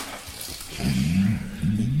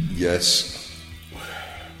 Yes.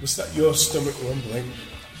 Was that your stomach rumbling?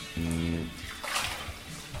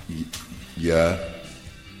 Yeah.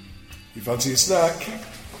 You fancy a snack?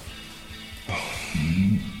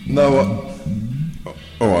 No,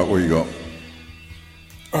 alright, what you got?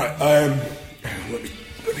 Alright,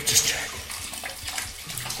 let me just check.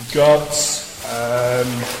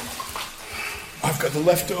 I've got the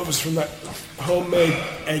leftovers from that homemade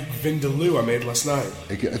egg vindaloo I made last night.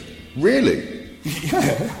 Really?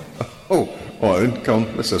 Yeah. Oh, alright then, come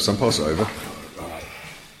on, let's have some, pass it over. Alright.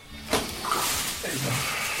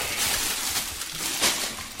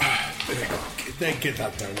 There you go. Then get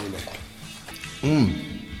that down your neck.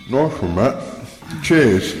 Nice one, Matt.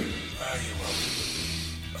 Cheers. You're welcome.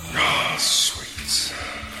 Ah, sweet.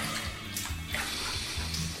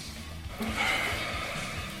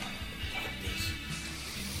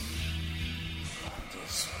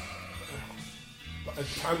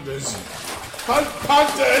 Pandas.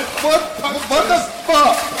 Pandas! What the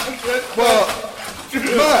fuck? What?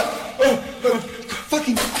 Matt!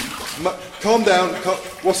 Fucking... Matt, calm down.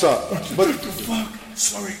 What's up? What the fuck?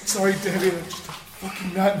 Sorry, David. I'm just a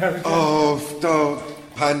fucking nightmare again. Oh,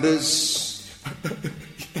 pandas.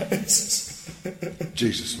 Yes.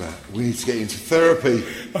 Jesus, Matt. We need to get into therapy.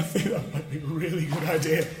 I think that might be a really good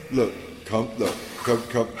idea. Look. Come.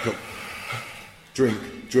 Drink.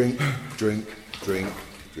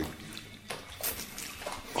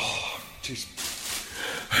 Oh, jeez.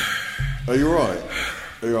 Are you alright?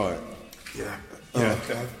 Yeah, I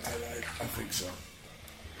think so.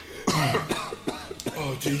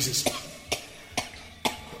 Oh, Jesus.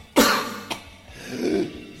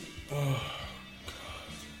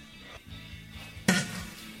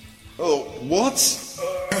 Oh, what?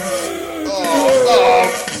 Oh,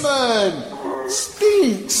 man!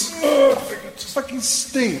 Stinks! It fucking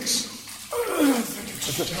stinks!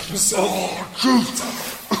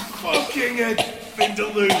 Fucking egg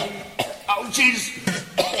vindaloo. Oh, jeez.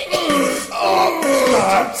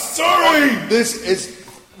 I'm sorry. This is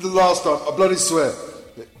the last time. I bloody swear.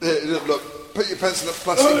 Look, put your pants in a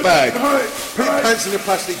plastic bag. Put your pants in a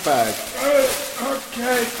plastic bag.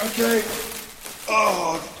 Okay.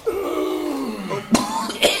 Oh.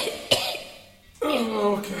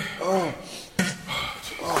 Okay.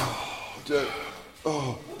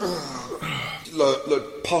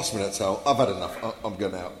 Look, pass me that towel. I've had enough. I'm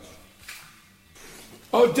going out.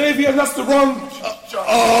 Oh, Davian, that's the wrong...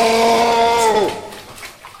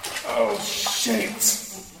 Oh, shit.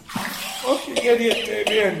 Fucking idiot,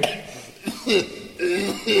 Davian. What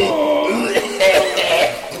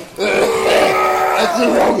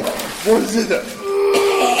is it?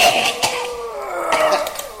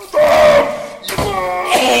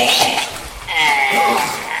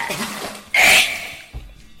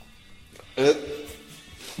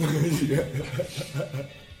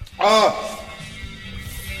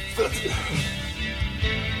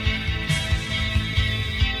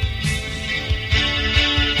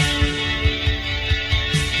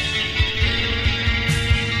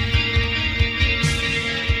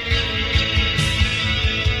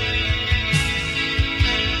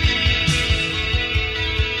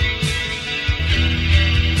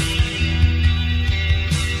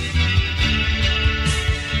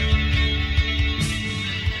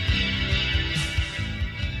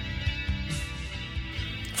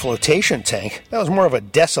 Flotation tank? That was more of a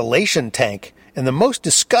desolation tank, and the most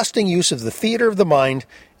disgusting use of the theater of the mind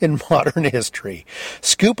in modern history.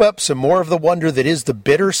 Scoop up some more of the wonder that is the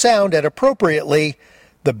Bitter Sound at appropriately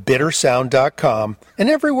thebittersound.com and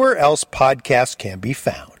everywhere else podcasts can be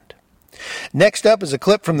found. Next up is a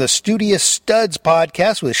clip from the Studious Studs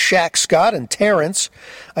podcast with Shaq Scott and Terrence.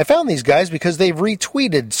 I found these guys because they've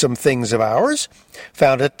retweeted some things of ours.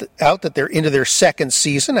 Found out that they're into their second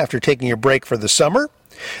season after taking a break for the summer.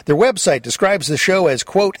 Their website describes the show as,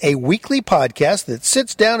 quote, a weekly podcast that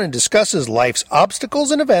sits down and discusses life's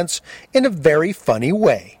obstacles and events in a very funny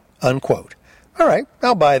way, unquote. All right,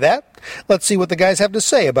 I'll buy that. Let's see what the guys have to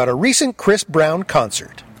say about a recent Chris Brown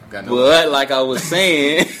concert. But like I was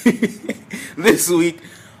saying, this week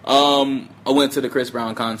I went to the Chris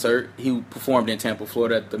Brown concert. He performed in Tampa,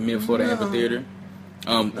 Florida at the Mid-Florida Amphitheater.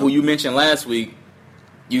 Who you mentioned last week.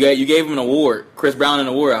 You gave him an award, Chris Brown an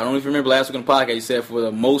award. I don't know if you remember last week on the podcast, you said for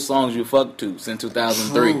the most songs you fucked to since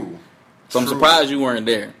 2003. True. So I'm surprised you weren't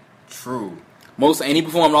there. True. And he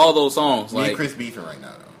performed all those songs. Me and Chris beefing right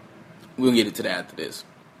now, though. We'll get into that after this.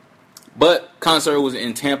 But concert was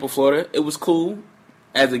in Tampa, Florida. It was cool.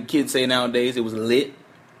 As the kids say nowadays, it was lit.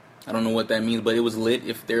 I don't know what that means, but it was lit.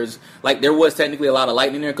 If there was technically a lot of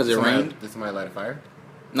lightning there because it rained. Did somebody light a fire?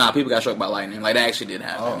 Nah, people got struck by lightning. Like, that actually did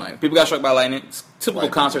happen. Oh. Like, people got struck by lightning. It's typical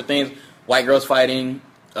concert things. White girls fighting.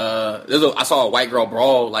 I saw a white girl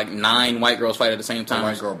brawl. Like, 9 white girls fight at the same time. A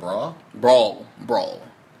white girl brawl? Brawl.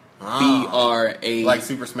 B-R-A. Like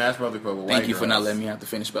Super Smash Brothers, but with white girls. Thank you for not letting me have to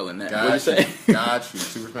finish spelling that. Got What did you say? Got you.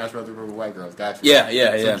 Super Smash Brothers, but with white girls. Got you.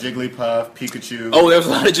 Yeah. So Jigglypuff, Pikachu. Oh, there's a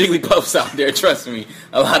lot of Jigglypuffs out there. Trust me.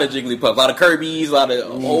 A lot of Jigglypuffs. A lot of Kirby's. A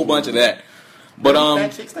whole bunch of that. But,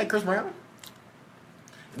 fat chicks like Chris Brown?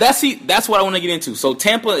 That's what I want to get into. So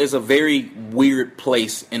Tampa is a very weird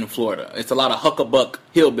place in Florida. It's a lot of huckabuck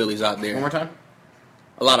hillbillies out there. One more time.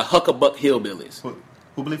 A lot of huckabuck hillbillies.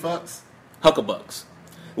 Hoobly fucks? Huckabucks.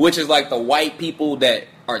 Which is like the white people that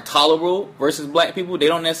are tolerable versus black people. They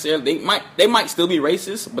don't necessarily... They might still be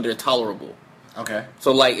racist, but they're tolerable. Okay.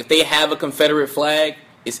 So like if they have a Confederate flag,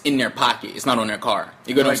 it's in their pocket. It's not on their car.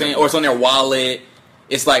 You get what I'm saying? Or it's on their wallet.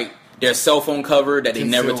 It's like... their cell phone cover that they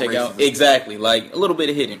never take out. Exactly. Like, a little bit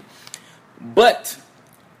of hidden. But,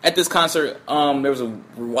 at this concert, there was a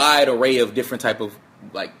wide array of different type of,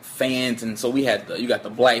 like, fans. And so we had, you got the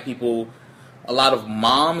black people, a lot of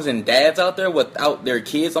moms and dads out there without their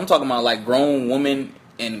kids. I'm talking about, like, grown women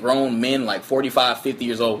and grown men, like, 45, 50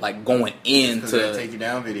 years old, like, going into... take you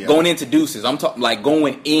down video. Going into deuces. I'm talking, like,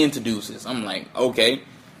 going into deuces. I'm like, okay.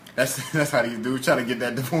 That's how these dudes try to get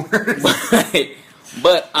that divorce.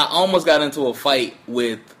 But I almost got into a fight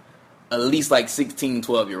with at least like 16,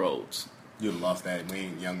 12-year-olds. You'd have lost that. We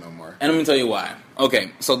ain't young no more. And let me tell you why.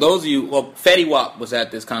 Okay, so those of you... Well, Fetty Wap was at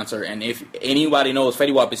this concert, and if anybody knows,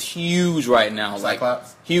 Fetty Wap is huge right now.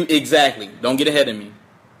 Cyclops? Huge, exactly. Don't get ahead of me.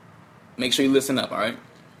 Make sure you listen up, all right?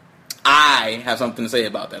 I have something to say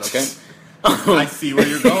about that, okay? I see where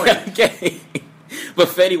you're going. Okay. But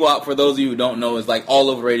Fetty Wap, for those of you who don't know, is like all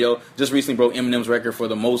over radio. Just recently broke Eminem's record for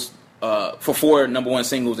the most... for 4 number 1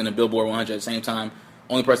 singles in the Billboard 100 at the same time.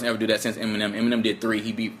 Only person to ever do that since Eminem. Eminem did 3.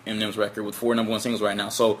 He beat Eminem's record with 4 number 1 singles right now.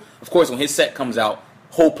 So, of course, when his set comes out,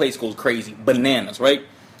 whole place goes crazy. Bananas, right?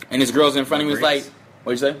 And this girl's in front of me was like,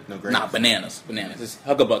 what'd you say? No grapes. Nah, bananas. It's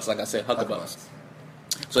huckabucks, like I said, huckabucks.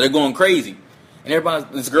 So they're going crazy. And everybody,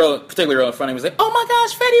 this girl, particular girl in front of me was like, oh my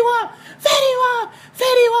gosh, Fetty Wap,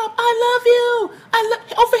 I love you.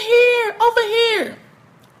 Over here.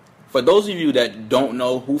 For those of you that don't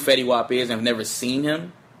know who Fetty Wap is and have never seen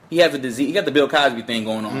him, he has a disease. He got the Bill Cosby thing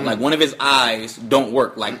going on. Like, one of his eyes don't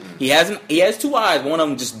work. Like, he has 2 eyes, one of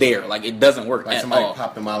them just there. Like, it doesn't work like at somebody all.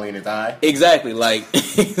 Popped a molly in his eye? Exactly. Like,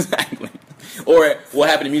 exactly. Or what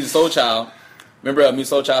happened to Musiq Soulchild. Remember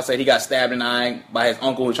Musiq Soulchild said he got stabbed in the eye by his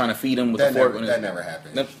uncle who was trying to feed him with a fork? That never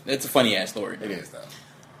happened. It's a funny-ass story. It is, though.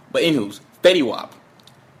 But anywho, Fetty Wap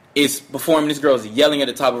is performing. This girl's yelling at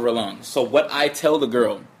the top of her lungs. So what I tell the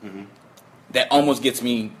girl that almost gets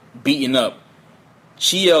me beaten up,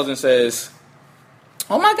 she yells and says,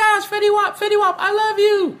 "Oh my gosh, Fetty Wap, I love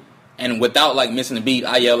you." And without like missing a beat,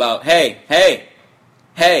 I yell out, hey,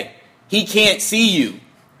 he can't see you.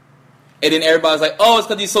 And then everybody's like, oh, it's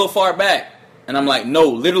because he's so far back. And I'm like, no,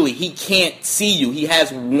 literally, he can't see you. He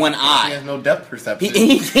has one eye. He has no depth perception.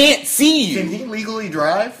 He can't see you. Can he legally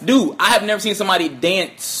drive? Dude, I have never seen somebody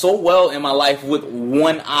dance so well in my life with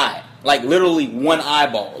one eye. Like, literally one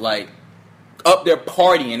eyeball. Like, up there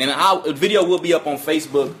partying. And a video will be up on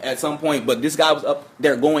Facebook at some point, but this guy was up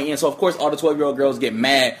there going in. So, of course, all the 12-year-old girls get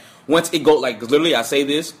mad. Once it goes, like, because literally I say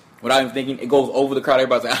this without even thinking, it goes over the crowd.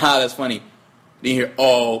 Everybody's like, that's funny. Then you hear,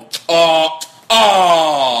 oh, bruh,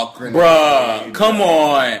 come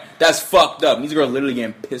on. That's fucked up. And these girls literally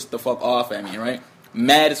getting pissed the fuck off at me, right?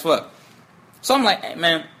 Mad as fuck. So I'm like, hey,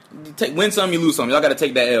 man, win some, you lose some. Y'all got to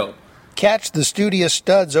take that L. Catch the Studious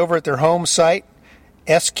Studs over at their home site,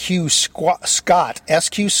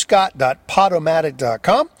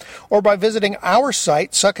 sqscott.podomatic.com, or by visiting our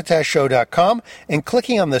site, succotashshow.com, and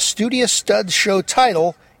clicking on the Studious Studs show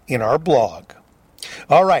title in our blog.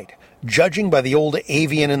 All right, judging by the old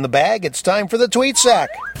avian in the bag, it's time for the Tweet Sack.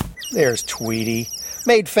 There's Tweety.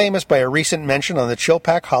 Made famous by a recent mention on the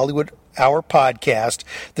Chilpack Hollywood Hour podcast,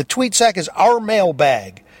 the Tweet Sack is our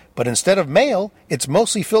mailbag. But instead of mail, it's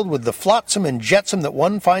mostly filled with the flotsam and jetsam that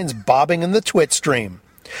one finds bobbing in the twit stream.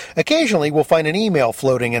 Occasionally, we'll find an email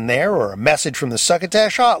floating in there or a message from the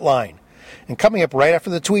Succotash hotline. And coming up right after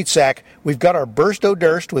the Tweet Sack, we've got our Burst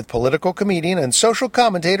O'Durst with political comedian and social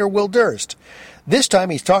commentator Will Durst. This time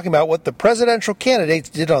he's talking about what the presidential candidates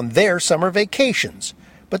did on their summer vacations.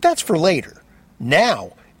 But that's for later.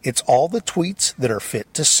 Now, it's all the tweets that are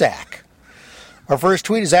fit to sack. Our first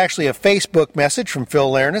tweet is actually a Facebook message from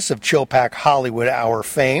Phil Lernis of Chilpack Hollywood Hour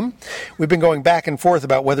fame. We've been going back and forth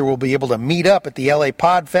about whether we'll be able to meet up at the LA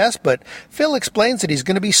Podfest, but Phil explains that he's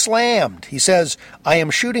going to be slammed. He says, I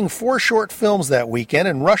am shooting 4 short films that weekend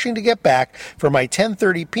and rushing to get back for my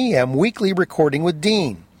 10:30 p.m. weekly recording with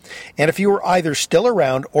Dean. And if you were either still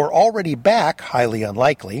around or already back, highly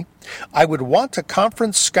unlikely, I would want to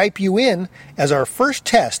conference Skype you in as our first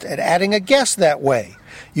test at adding a guest that way.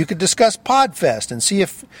 You could discuss Podfest and see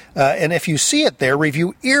if you see it there,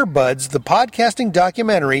 review Earbuds, the podcasting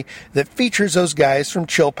documentary that features those guys from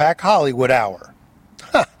Chilpack Hollywood Hour.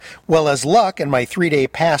 Well, as luck and my 3-day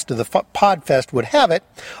pass to the Podfest would have it,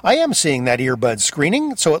 I am seeing that Earbuds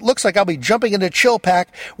screening, so it looks like I'll be jumping into Chilpack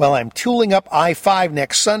while I'm tooling up I-5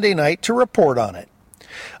 next Sunday night to report on it.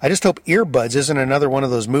 I just hope Earbuds isn't another one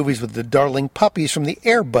of those movies with the darling puppies from the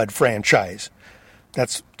Air Bud franchise.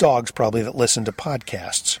 That's dogs probably that listen to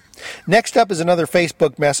podcasts. Next up is another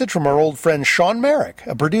Facebook message from our old friend Sean Merrick,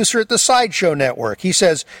 a producer at the Sideshow Network. He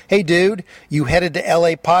says, hey dude, you headed to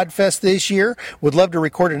LA Podfest this year? Would love to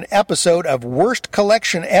record an episode of Worst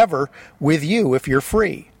Collection Ever with you if you're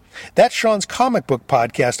free. That's Sean's comic book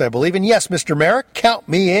podcast, I believe. And yes, Mr. Merrick, count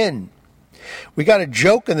me in. We got a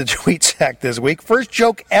joke in the Tweet Sack this week. First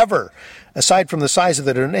joke ever, aside from the size of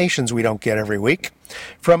the donations we don't get every week.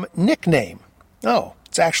 From Nickname. Oh,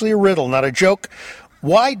 it's actually a riddle, not a joke.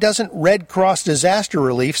 Why doesn't Red Cross Disaster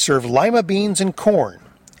Relief serve lima beans and corn?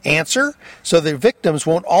 Answer, so the victims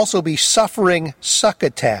won't also be suffering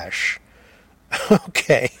succotash.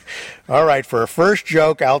 Okay. All right, for a first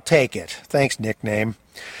joke, I'll take it. Thanks, Nickname.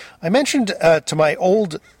 I mentioned to my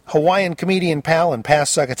old Hawaiian comedian pal and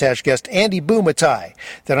past Succotash guest Andy Bumatai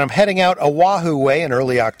that I'm heading out Oahu way in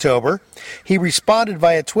early October. He responded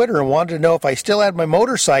via Twitter and wanted to know if I still had my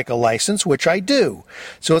motorcycle license, which I do.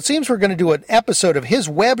 So it seems we're going to do an episode of his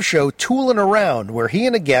web show, Toolin' Around, where he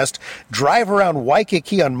and a guest drive around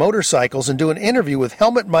Waikiki on motorcycles and do an interview with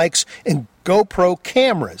helmet mics and GoPro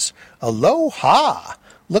cameras. Aloha!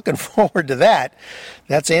 Looking forward to that.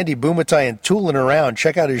 That's Andy Bumatai and Toolin' Around.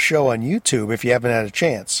 Check out his show on YouTube if you haven't had a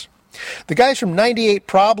chance. The guys from 98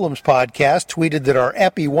 Problems podcast tweeted that our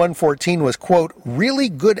Epi 114 was, quote, really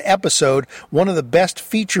good episode, one of the best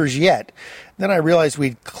features yet. Then I realized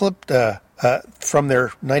we'd clipped from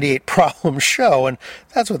their 98 Problems show, and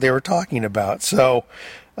that's what they were talking about. So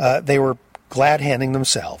they were glad-handing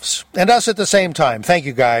themselves. And us at the same time. Thank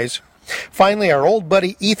you, guys. Finally, our old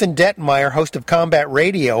buddy Ethan Detmeyer, host of Combat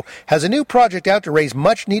Radio, has a new project out to raise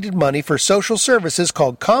much-needed money for social services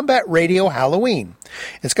called Combat Radio Halloween.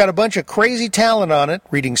 It's got a bunch of crazy talent on it,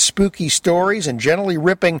 reading spooky stories and generally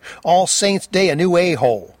ripping All Saints' Day a new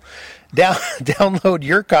a-hole. Download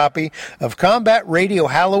your copy of Combat Radio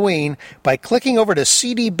Halloween by clicking over to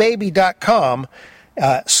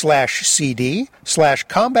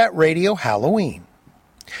cdbaby.com/cd/Combat Radio Halloween.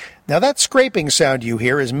 Now that scraping sound you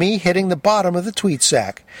hear is me hitting the bottom of the tweet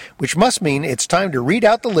sack, which must mean it's time to read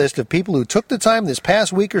out the list of people who took the time this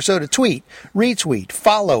past week or so to tweet, retweet,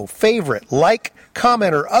 follow, favorite, like,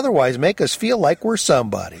 comment, or otherwise make us feel like we're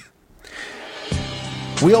somebody.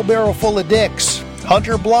 Wheelbarrow Full of Dicks,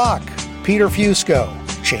 Hunter Block, Peter Fusco,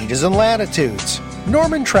 Changes in Latitudes,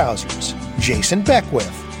 Norman Trousers, Jason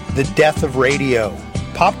Beckwith, The Death of Radio,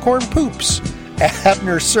 Popcorn Poops,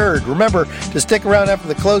 Abner Surd. Remember to stick around after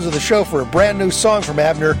the close of the show for a brand new song from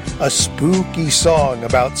Abner, a spooky song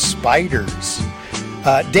about spiders.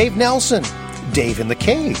 Dave Nelson, Dave in the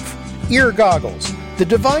Cave, Ear Goggles, The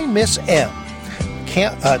Divine Miss M,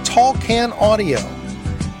 Tall Can Audio,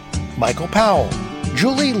 Michael Powell,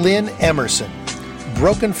 Julie Lynn Emerson,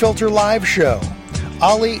 Broken Filter Live Show,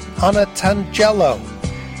 Ali Anatangelo,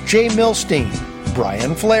 Jay Milstein,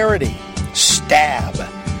 Brian Flaherty, Stab,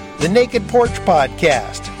 The Naked Porch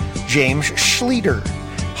Podcast, James Schleter,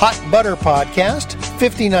 Hot Butter Podcast,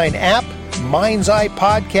 59 App, Mind's Eye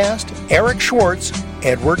Podcast, Eric Schwartz,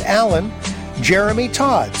 Edward Allen, Jeremy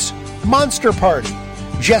Todds, Monster Party,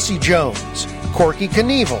 Jesse Jones, Corky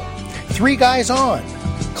Knievel, Three Guys On,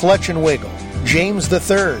 Clutch and Wiggle, James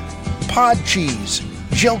III, Pod Cheese,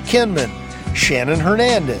 Jill Kinman, Shannon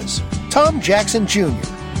Hernandez, Tom Jackson Jr.,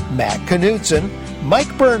 Matt Knudsen,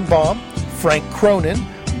 Mike Birnbaum, Frank Cronin,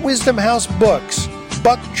 Wisdom House Books,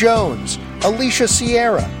 Buck Jones, Alicia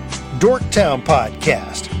Sierra, Dorktown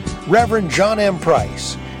Podcast, Reverend John M.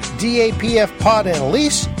 Price, DAPF Pod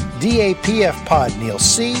Annalise, DAPF Pod Neil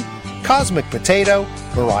C., Cosmic Potato,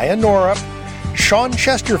 Mariah Norup, Sean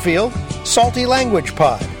Chesterfield, Salty Language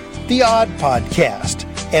Pod, The Odd Podcast,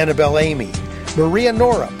 Annabelle Amy, Maria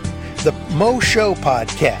Norup, The Mo Show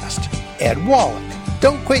Podcast, Ed Wallach,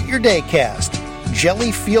 Don't Quit Your Day Cast,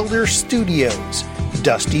 Jelly Fielder Studios,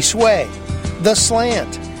 Dusty Sway, The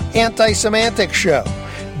Slant, Anti-Semantic Show,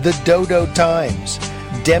 The Dodo Times,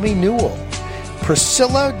 Demi Newell,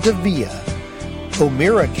 Priscilla Devia,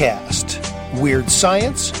 Omiracast, Weird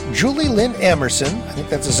Science, Julie Lynn Emerson, I think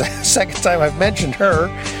that's the second time I've mentioned her,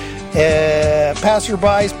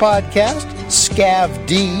 Passerby's Podcast, Scav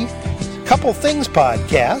D, Couple Things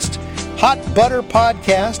Podcast, Hot Butter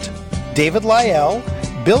Podcast, David Lyell,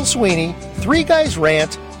 Bill Sweeney, Three Guys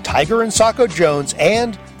Rant, Tiger and Sacco Jones,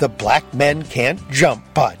 and the Black Men Can't Jump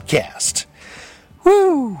Podcast.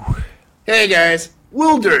 Woo! Hey guys,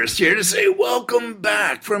 Will Durst here to say welcome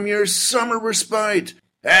back from your summer respite.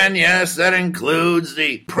 And yes, that includes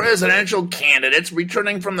the presidential candidates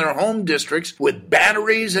returning from their home districts with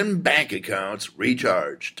batteries and bank accounts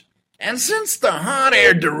recharged. And since the hot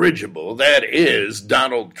air dirigible, that is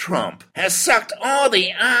Donald Trump, has sucked all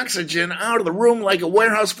the oxygen out of the room like a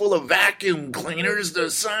warehouse full of vacuum cleaners the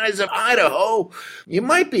size of Idaho, you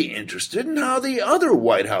might be interested in how the other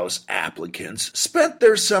White House applicants spent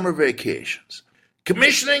their summer vacations.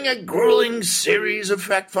 Commissioning a grueling series of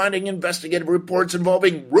fact-finding investigative reports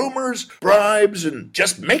involving rumors, bribes, and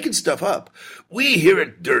just making stuff up, we here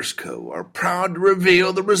at Durstco are proud to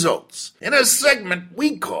reveal the results in a segment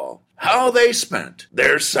we call How They Spent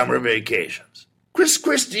Their Summer Vacations. Chris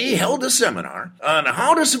Christie held a seminar on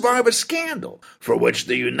how to survive a scandal for which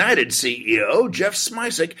the United CEO, Jeff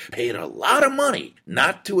Smisek, paid a lot of money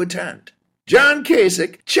not to attend. John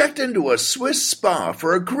Kasich checked into a Swiss spa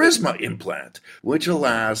for a charisma implant, which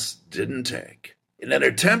alas didn't take. In an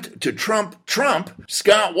attempt to trump Trump,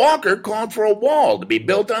 Scott Walker called for a wall to be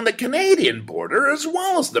built on the Canadian border as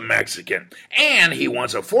well as the Mexican. And he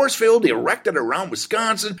wants a force field erected around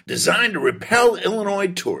Wisconsin designed to repel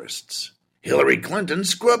Illinois tourists. Hillary Clinton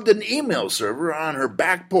scrubbed an email server on her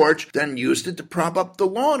back porch, then used it to prop up the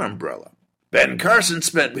lawn umbrella. Ben Carson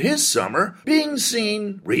spent his summer being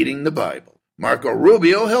seen reading the Bible. Marco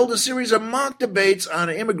Rubio held a series of mock debates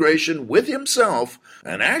on immigration with himself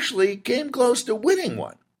and actually came close to winning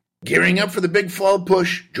one. Gearing up for the big fall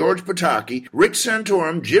push, George Pataki, Rick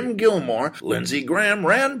Santorum, Jim Gilmore, Lindsey Graham,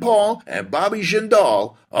 Rand Paul, and Bobby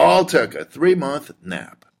Jindal all took a 3-month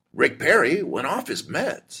nap. Rick Perry went off his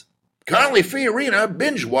meds. Conley Fiorina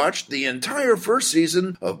binge-watched the entire first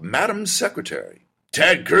season of Madam Secretary.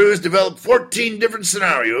 Ted Cruz developed 14 different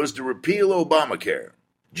scenarios to repeal Obamacare.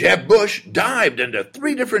 Jeb Bush dived into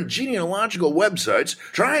 3 different genealogical websites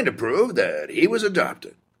trying to prove that he was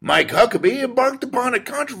adopted. Mike Huckabee embarked upon a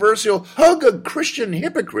controversial Hug a Christian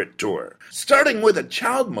Hypocrite tour, starting with a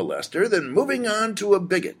child molester, then moving on to a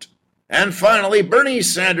bigot. And finally, Bernie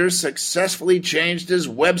Sanders successfully changed his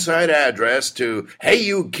website address to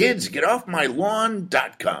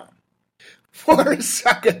HeyYouKidsGetOffMyLawn.com. For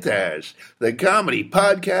Succotash, the comedy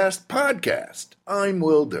podcast, I'm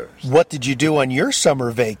Will Durst. What did you do on your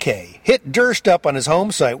summer vacay? Hit Durst up on his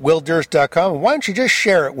home site, willdurst.com, and why don't you just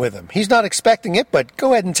share it with him? He's not expecting it, but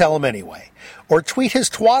go ahead and tell him anyway. Or tweet his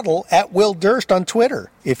twaddle at Will Durst on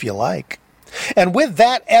Twitter, if you like. And with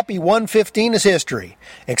that, Epi 115 is history.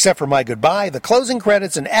 Except for my goodbye, the closing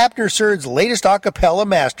credits, and Abner Surd's latest a cappella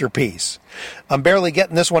masterpiece. I'm barely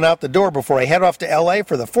getting this one out the door before I head off to LA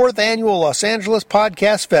for the 4th annual Los Angeles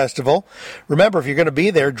Podcast Festival. Remember, if you're going to be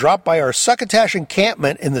there, drop by our Succotash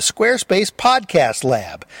encampment in the Squarespace Podcast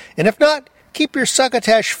Lab. And if not, keep your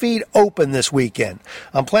Succotash feed open this weekend.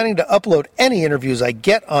 I'm planning to upload any interviews I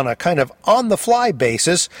get on a kind of on-the-fly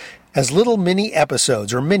basis as little mini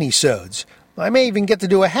episodes or mini-sodes. I may even get to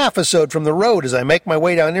do a half-a-sode from the road as I make my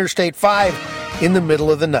way down Interstate 5 in the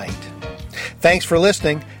middle of the night. Thanks for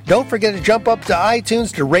listening. Don't forget to jump up to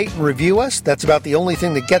iTunes to rate and review us. That's about the only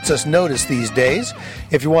thing that gets us noticed these days.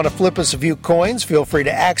 If you want to flip us a few coins, feel free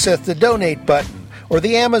to access the donate button or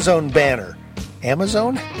the Amazon banner.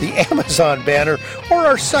 Amazon? The Amazon banner or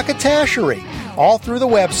our Succotashery. All through the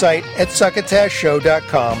website at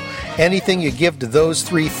succotashshow.com. Anything you give to those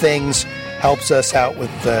three things helps us out with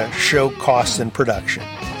the show costs and production.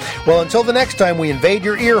 Well, until the next time we invade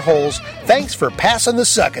your ear holes, thanks for passing the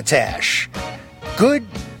Succotash.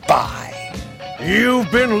 Goodbye.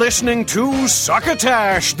 You've been listening to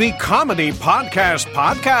Succotash, the comedy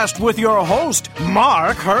podcast with your host,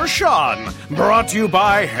 Mark Hershon. Brought to you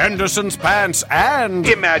by Henderson's Pants and...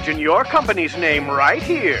 Imagine your company's name right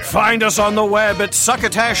here. Find us on the web at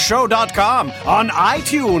succotashshow.com, on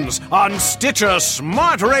iTunes, on Stitcher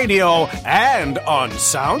Smart Radio, and on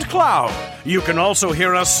SoundCloud. You can also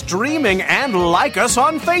hear us streaming and like us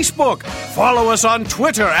on Facebook. Follow us on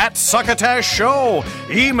Twitter at Succotash Show.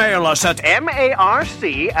 Email us at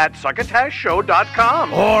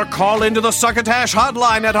marc@succotashshow.com. Or call into the Succotash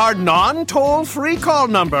hotline at our non-toll-free call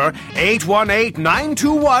number,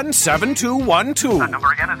 818-921-7212. That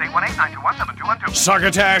number again is 818-921-7212.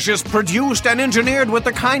 Succotash is produced and engineered with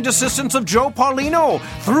the kind assistance of Joe Paulino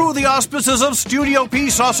through the auspices of Studio P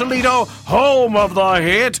Sausalito, home of the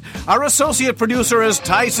hit. Our associate producer is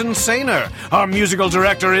Tyson Sainer. Our musical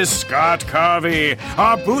director is Scott Carvey.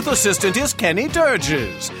 Our booth assistant is Kenny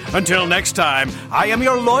Durges. Until next time, I am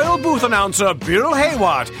your loyal booth announcer, Bill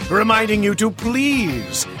Haywatt, reminding you to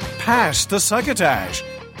please pass the Succotash.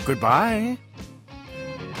 Goodbye.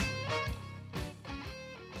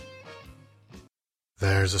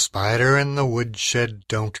 There's a spider in the woodshed,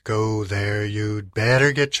 don't go there. You'd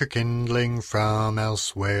better get your kindling from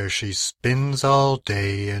elsewhere. She spins all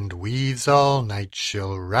day and weaves all night.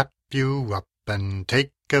 She'll wrap you up and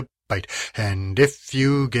take a bite. And if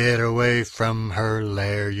you get away from her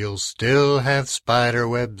lair, you'll still have spider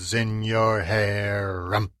webs in your hair.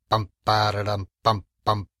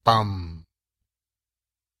 Rum-pum-ba-da-dum-pum-pum-pum.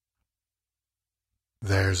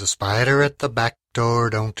 There's a spider at the back door,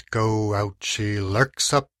 don't go out. She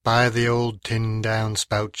lurks up by the old tin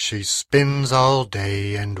downspout. She spins all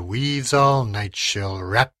day and weaves all night. She'll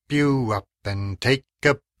wrap you up and take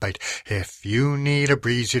a bite. If you need a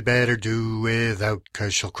breeze, you'd better do without,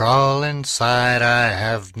 'cause she'll crawl inside, I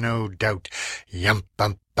have no doubt.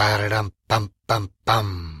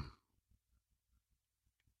 Yum-bum-ba-da-dum-bum-bum-bum.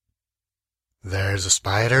 There's a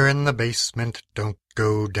spider in the basement, don't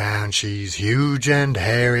go down. She's huge and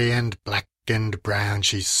hairy and black and brown.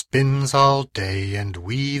 She spins all day and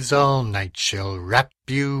weaves all night. She'll wrap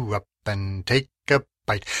you up and take a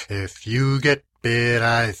bite. If you get bit,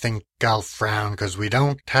 I think I'll frown, 'cause we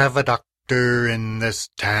don't have a doctor in this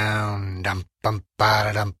town.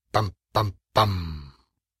 Dum-bum-ba-da-dum-bum-bum-bum.